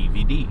Magic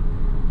DVD.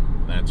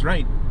 That's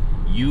right.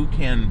 You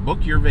can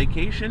book your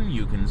vacation,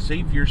 you can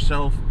save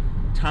yourself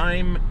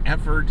time,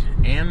 effort,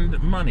 and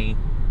money,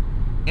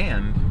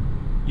 and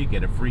you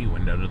get a free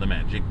Window to the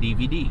Magic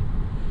DVD.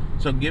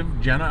 So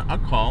give Jenna a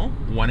call.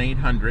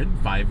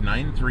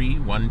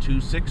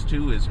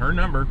 1-800-593-1262 is her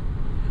number,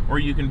 or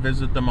you can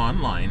visit them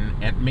online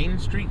at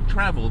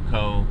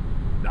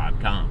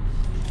mainstreettravelco.com.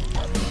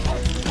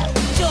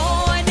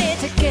 Join it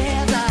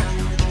together.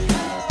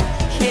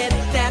 Kid,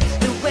 that's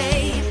the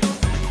way.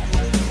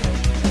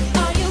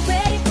 Are you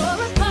ready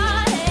for a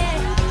party?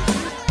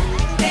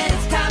 Then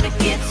it's time to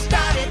get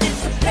started.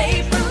 It's a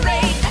play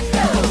parade. Let's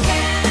go.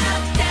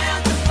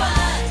 Countdown to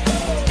fun.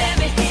 Let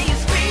me hear you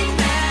scream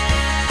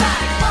now.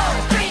 5,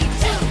 4, 3, 2,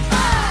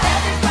 1.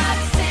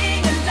 Everybody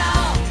sing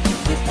along.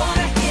 We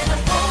wanna hear the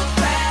full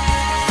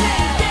crowd.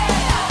 Sing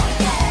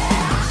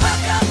yeah.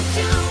 Welcome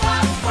to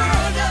our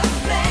world of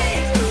play.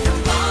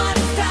 Come on,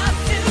 it's time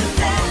to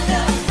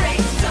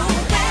celebrate. So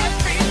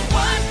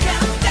everyone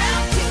count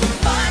down to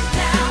fun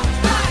now.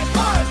 5,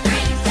 4,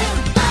 3,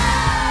 2, 1.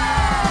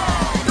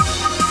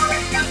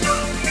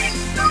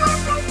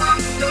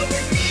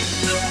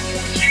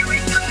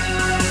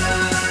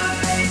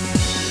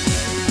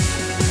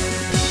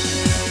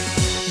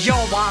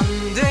 You're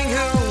wondering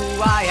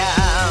who I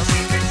am.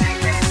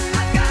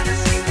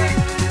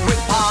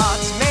 With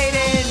parts made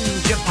in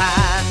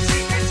Japan.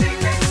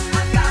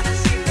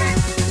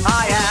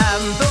 I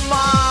am the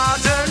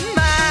modern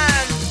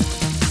man.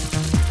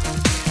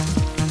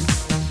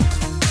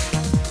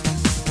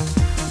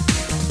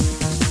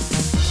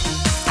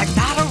 I'm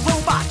not a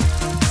robot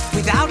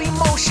without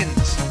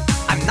emotions.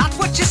 I'm not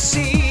what you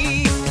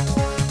see.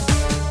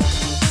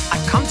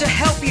 I've come to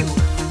help you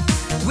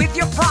with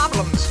your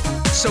problems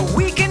so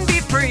we can be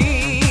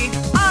free.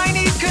 I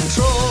need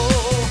control.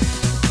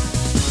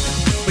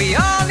 We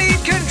all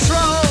need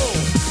control.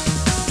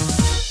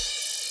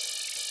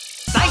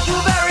 Thank you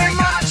very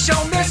much,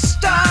 oh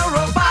Mr.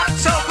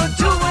 Roboto, for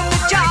doing the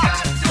job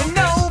that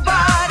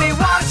nobody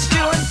wants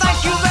to. And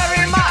thank you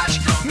very much,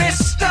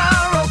 Mr.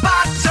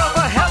 Roboto,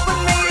 for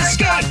helping me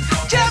escape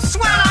just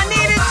when I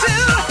needed to.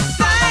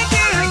 Thank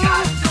you.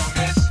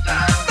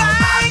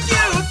 Thank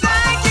you,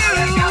 thank you.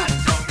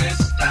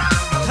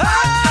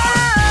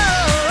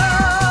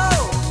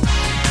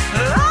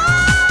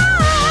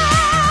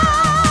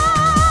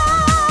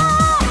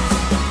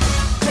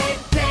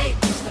 Play,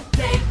 it's the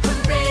play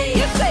parade.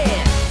 You say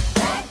it.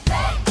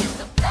 Play, it's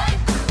the play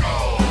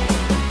parade.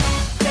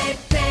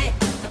 Play,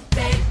 it's the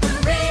play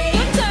parade.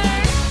 Your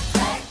turn.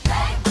 Play,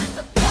 it's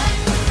the play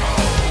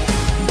parade.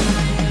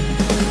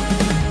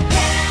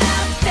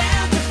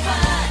 Countdown to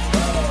fun.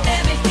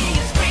 Let me hear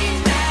you scream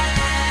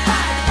now.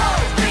 5, 4,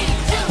 3,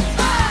 2,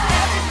 1.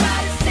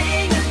 Everybody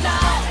sing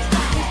along.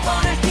 We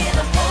wanna hear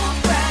the whole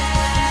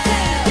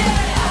crowd.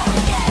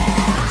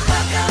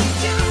 Welcome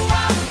to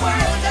our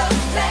world of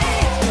play.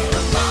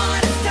 Come on,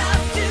 it's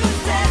time to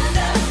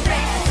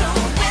celebrate. So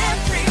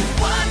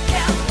everyone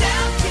count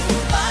down to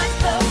fun.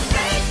 The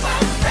parade,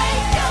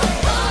 come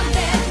on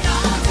and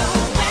on. So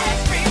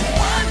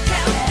everyone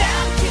count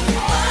down to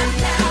fun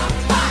now.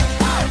 5,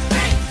 4,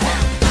 3,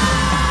 2,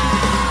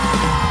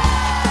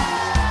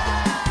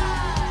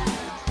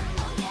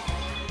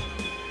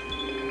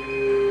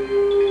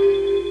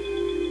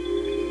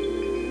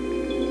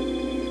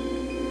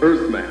 1.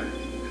 Earthman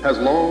has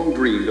long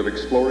dreamed of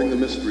exploring the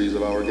mysteries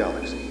of our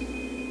galaxy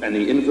and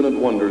the infinite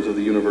wonders of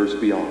the universe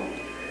beyond.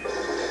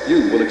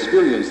 You will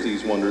experience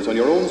these wonders on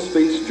your own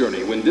space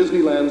journey when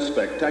Disneyland's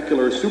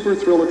spectacular super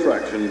thrill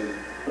attraction,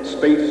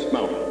 Space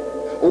Mountain,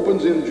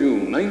 opens in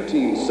June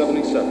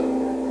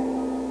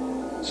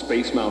 1977.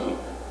 Space Mountain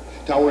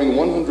towering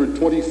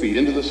 120 feet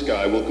into the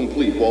sky, will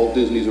complete Walt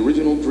Disney's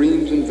original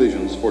dreams and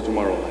visions for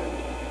Tomorrowland.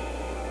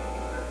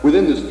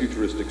 Within this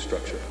futuristic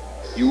structure,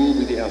 you will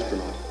be the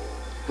astronaut,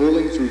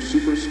 hurling through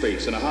super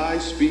space in a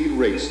high-speed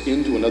race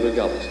into another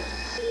galaxy.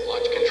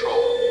 Launch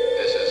control.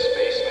 This is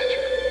Space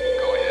Venture.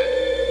 Go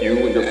ahead.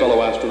 You and your fellow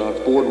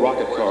astronauts board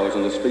rocket cars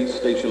on the space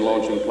station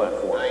launching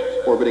platform,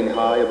 orbiting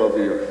high above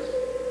the Earth.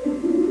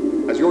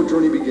 As your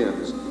journey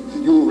begins,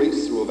 you will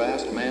race through a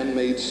vast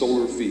man-made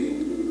solar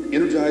field,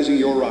 energizing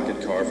your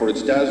rocket car for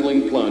its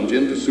dazzling plunge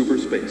into super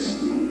space.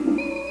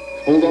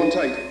 Hold on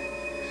tight.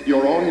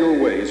 You're on your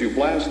way as you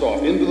blast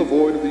off into the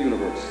void of the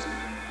universe.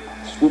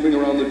 Swooping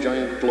around the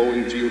giant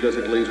glowing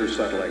geodesic laser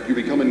satellite, you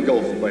become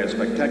engulfed by a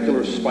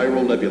spectacular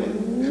spiral nebula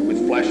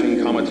with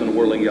flashing comets and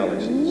whirling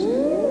galaxies.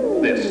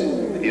 This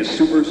is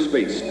super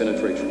space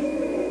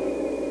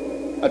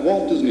penetration. At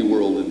Walt Disney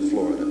World in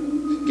Florida,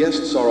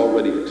 guests are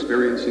already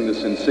experiencing the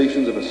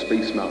sensations of a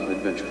Space Mountain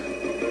adventure.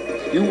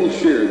 You will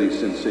share these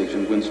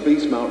sensations when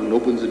Space Mountain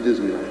opens at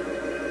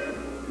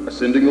Disneyland.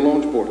 Ascending the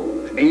launch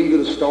portal, aimed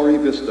at a starry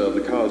vista of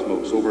the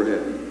cosmos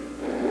overhead.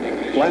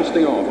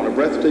 Blasting off on a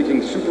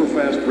breathtaking,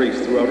 super-fast race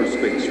through outer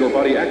space, your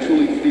body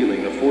actually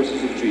feeling the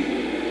forces of G.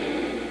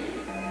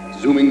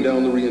 Zooming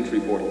down the re-entry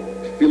portal,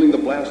 feeling the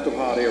blast of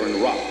hot air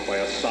and rocked by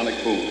a sonic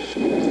boom.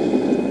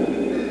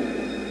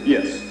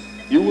 Yes,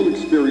 you will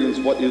experience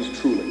what is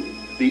truly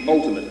the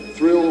ultimate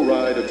thrill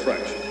ride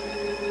attraction.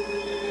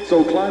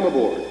 So climb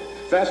aboard,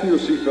 fasten your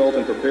seatbelt,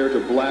 and prepare to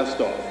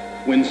blast off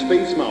when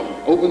Space Mountain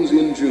opens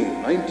in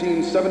June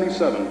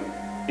 1977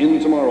 in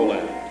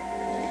Tomorrowland.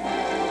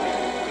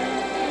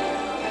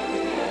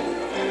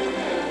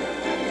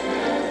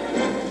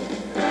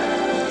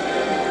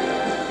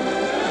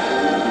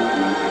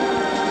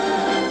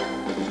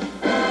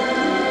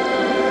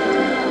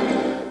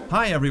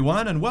 Hi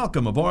everyone, and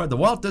welcome aboard the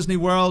Walt Disney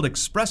World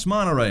Express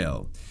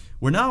Monorail.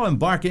 We're now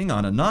embarking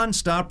on a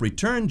non-stop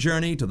return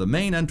journey to the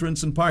main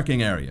entrance and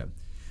parking area.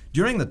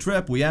 During the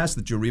trip, we ask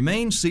that you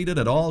remain seated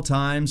at all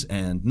times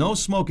and no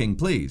smoking,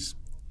 please.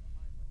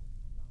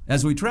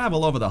 As we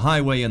travel over the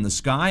highway in the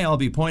sky, I'll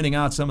be pointing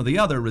out some of the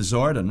other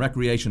resort and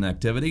recreation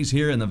activities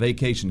here in the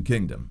Vacation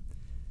Kingdom.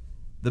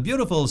 The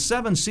beautiful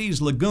Seven Seas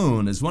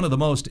Lagoon is one of the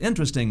most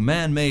interesting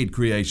man-made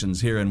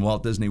creations here in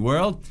Walt Disney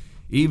World.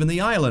 Even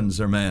the islands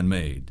are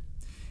man-made.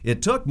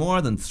 It took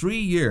more than 3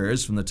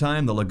 years from the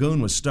time the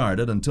lagoon was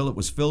started until it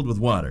was filled with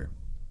water.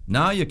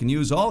 Now you can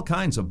use all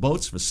kinds of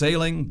boats for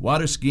sailing,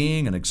 water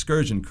skiing, and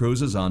excursion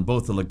cruises on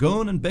both the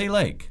lagoon and Bay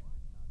Lake.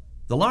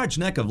 The large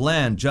neck of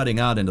land jutting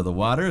out into the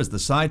water is the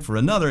site for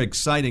another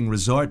exciting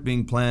resort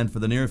being planned for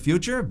the near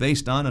future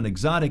based on an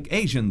exotic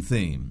Asian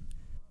theme.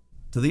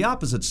 To the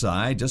opposite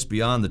side, just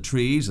beyond the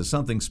trees, is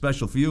something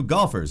special for you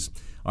golfers.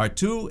 Our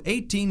 2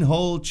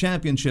 18-hole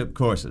championship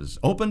courses,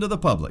 open to the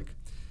public.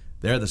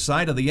 They're the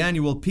site of the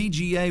annual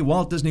PGA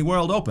Walt Disney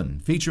World Open,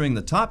 featuring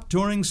the top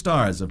touring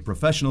stars of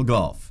professional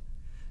golf.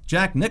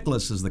 Jack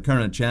Nicklaus is the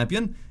current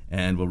champion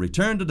and will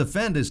return to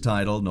defend his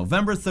title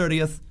November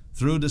 30th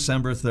through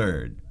December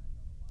 3rd.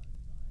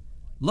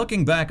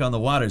 Looking back on the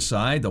water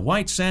side, the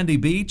white sandy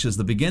beach is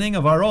the beginning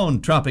of our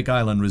own tropic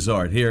island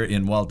resort here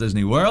in Walt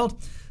Disney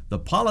World, the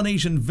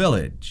Polynesian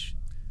Village.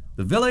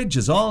 The village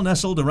is all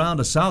nestled around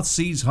a South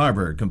Seas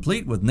harbor,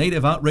 complete with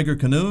native outrigger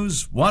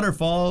canoes,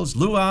 waterfalls,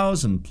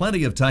 luau's, and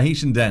plenty of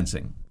Tahitian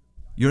dancing.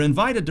 You're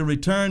invited to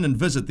return and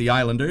visit the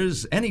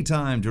islanders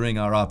anytime during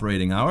our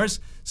operating hours,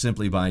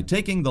 simply by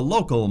taking the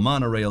local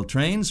monorail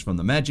trains from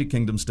the Magic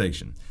Kingdom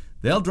station.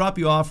 They'll drop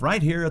you off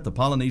right here at the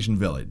Polynesian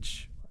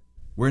Village.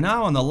 We're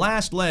now on the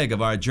last leg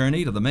of our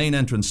journey to the main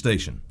entrance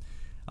station.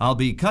 I'll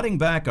be cutting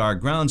back our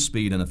ground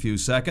speed in a few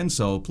seconds,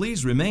 so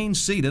please remain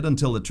seated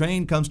until the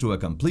train comes to a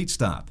complete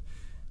stop.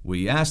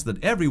 We ask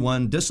that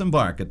everyone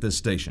disembark at this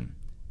station.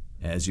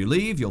 As you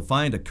leave, you'll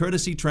find a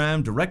courtesy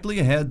tram directly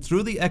ahead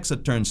through the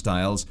exit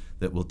turnstiles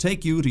that will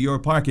take you to your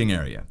parking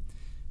area.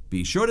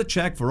 Be sure to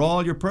check for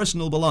all your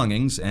personal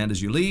belongings, and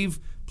as you leave,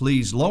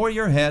 please lower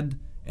your head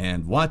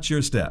and watch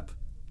your step.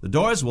 The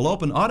doors will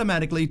open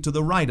automatically to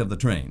the right of the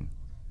train.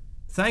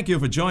 Thank you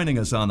for joining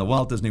us on the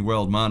Walt Disney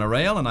World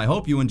Monorail, and I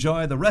hope you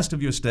enjoy the rest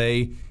of your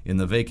stay in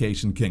the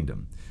Vacation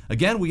Kingdom.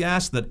 Again, we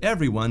ask that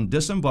everyone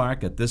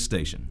disembark at this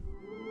station.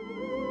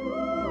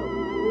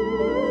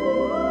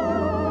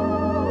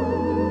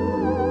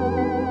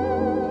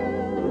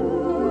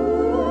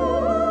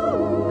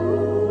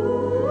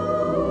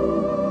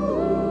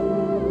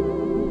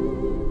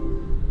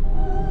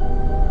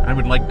 I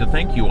would like to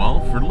thank you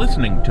all for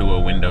listening to A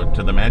Window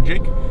to the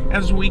Magic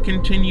as we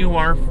continue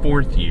our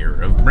 4th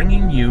year of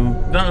bringing you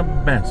the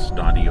best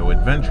audio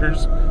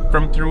adventures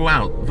from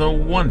throughout the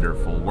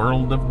wonderful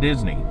world of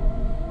Disney.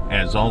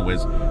 As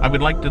always, I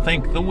would like to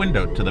thank the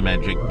Window to the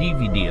Magic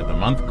DVD of the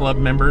Month Club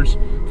members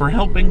for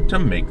helping to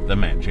make the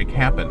magic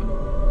happen.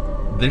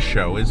 This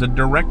show is a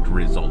direct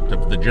result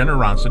of the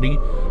generosity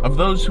of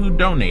those who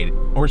donate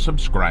or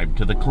subscribe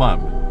to the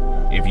club.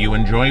 If you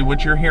enjoy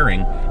what you're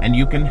hearing and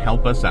you can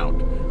help us out,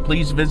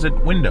 please visit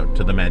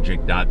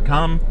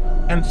WindowtotheMagic.com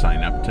and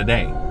sign up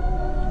today.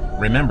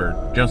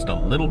 Remember, just a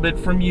little bit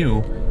from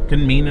you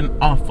can mean an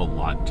awful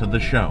lot to the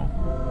show,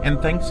 and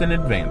thanks in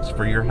advance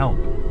for your help.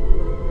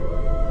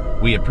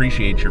 We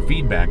appreciate your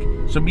feedback,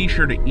 so be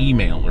sure to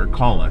email or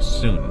call us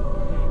soon.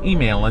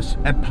 Email us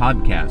at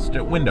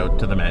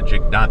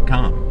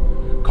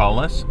podcast@windowtothemagic.com. Call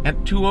us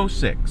at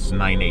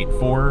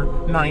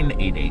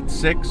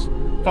 206-984-9886.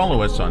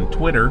 Follow us on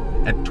Twitter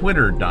at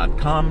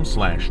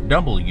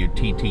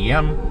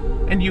twitter.com/WTTM,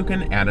 and you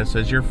can add us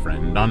as your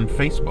friend on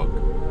Facebook.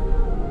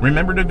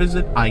 Remember to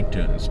visit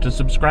iTunes to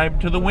subscribe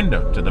to the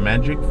Window to the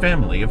Magic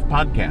family of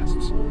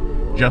podcasts.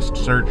 Just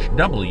search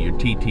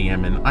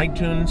WTTM in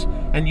iTunes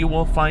and you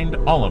will find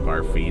all of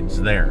our feeds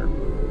there.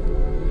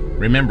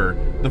 Remember,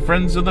 the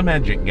Friends of the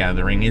Magic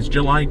Gathering is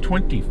July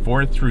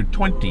 24th through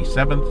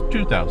 27th,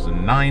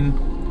 2009.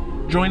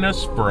 Join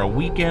us for a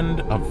weekend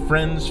of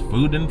friends,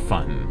 food, and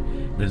fun.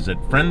 Visit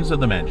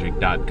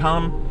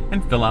friendsofthemagic.com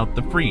and fill out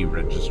the free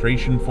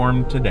registration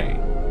form today.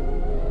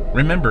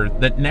 Remember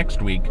that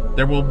next week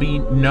there will be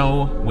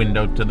no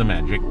Window to the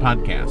Magic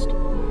podcast.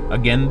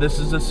 Again, this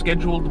is a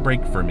scheduled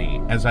break for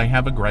me as I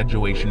have a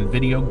graduation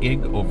video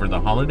gig over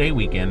the holiday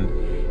weekend,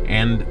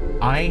 and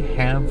I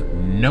have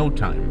no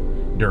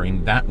time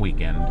during that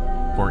weekend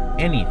for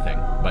anything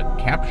but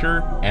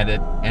capture,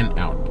 edit, and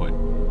output.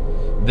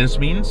 This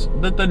means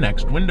that the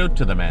next Window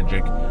to the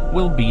Magic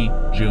will be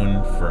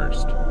June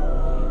 1st.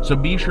 So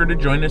be sure to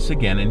join us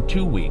again in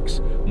 2 weeks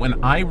when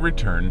I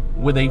return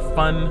with a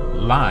fun,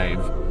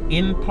 live,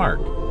 in-park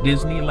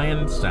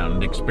Disneyland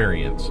sound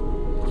experience.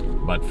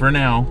 But for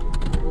now,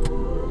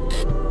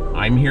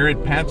 I'm here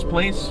at Pat's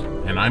place,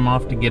 and I'm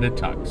off to get a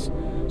tux.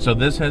 So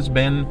this has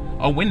been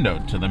a Window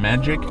to the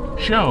Magic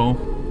show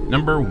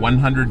number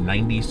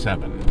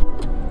 197.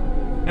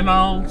 And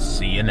I'll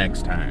see you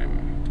next time.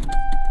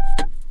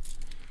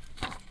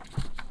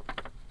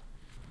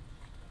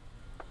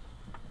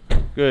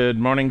 Good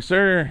morning,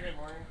 sir. Good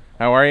morning.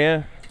 How are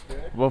you?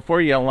 Good. Before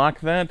you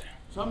lock that,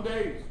 Some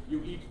days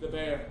you eat the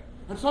bear,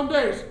 and some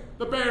days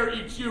the bear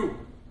eats you.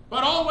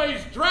 But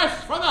always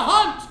dress for the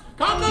hunt!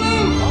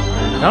 Congaloo!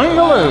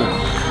 Congaloo!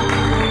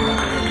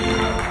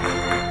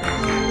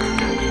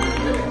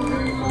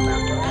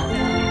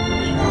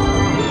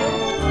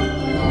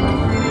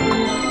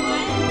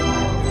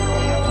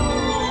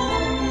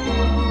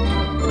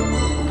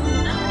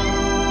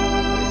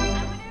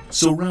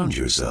 Surround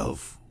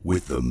yourself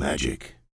with the magic.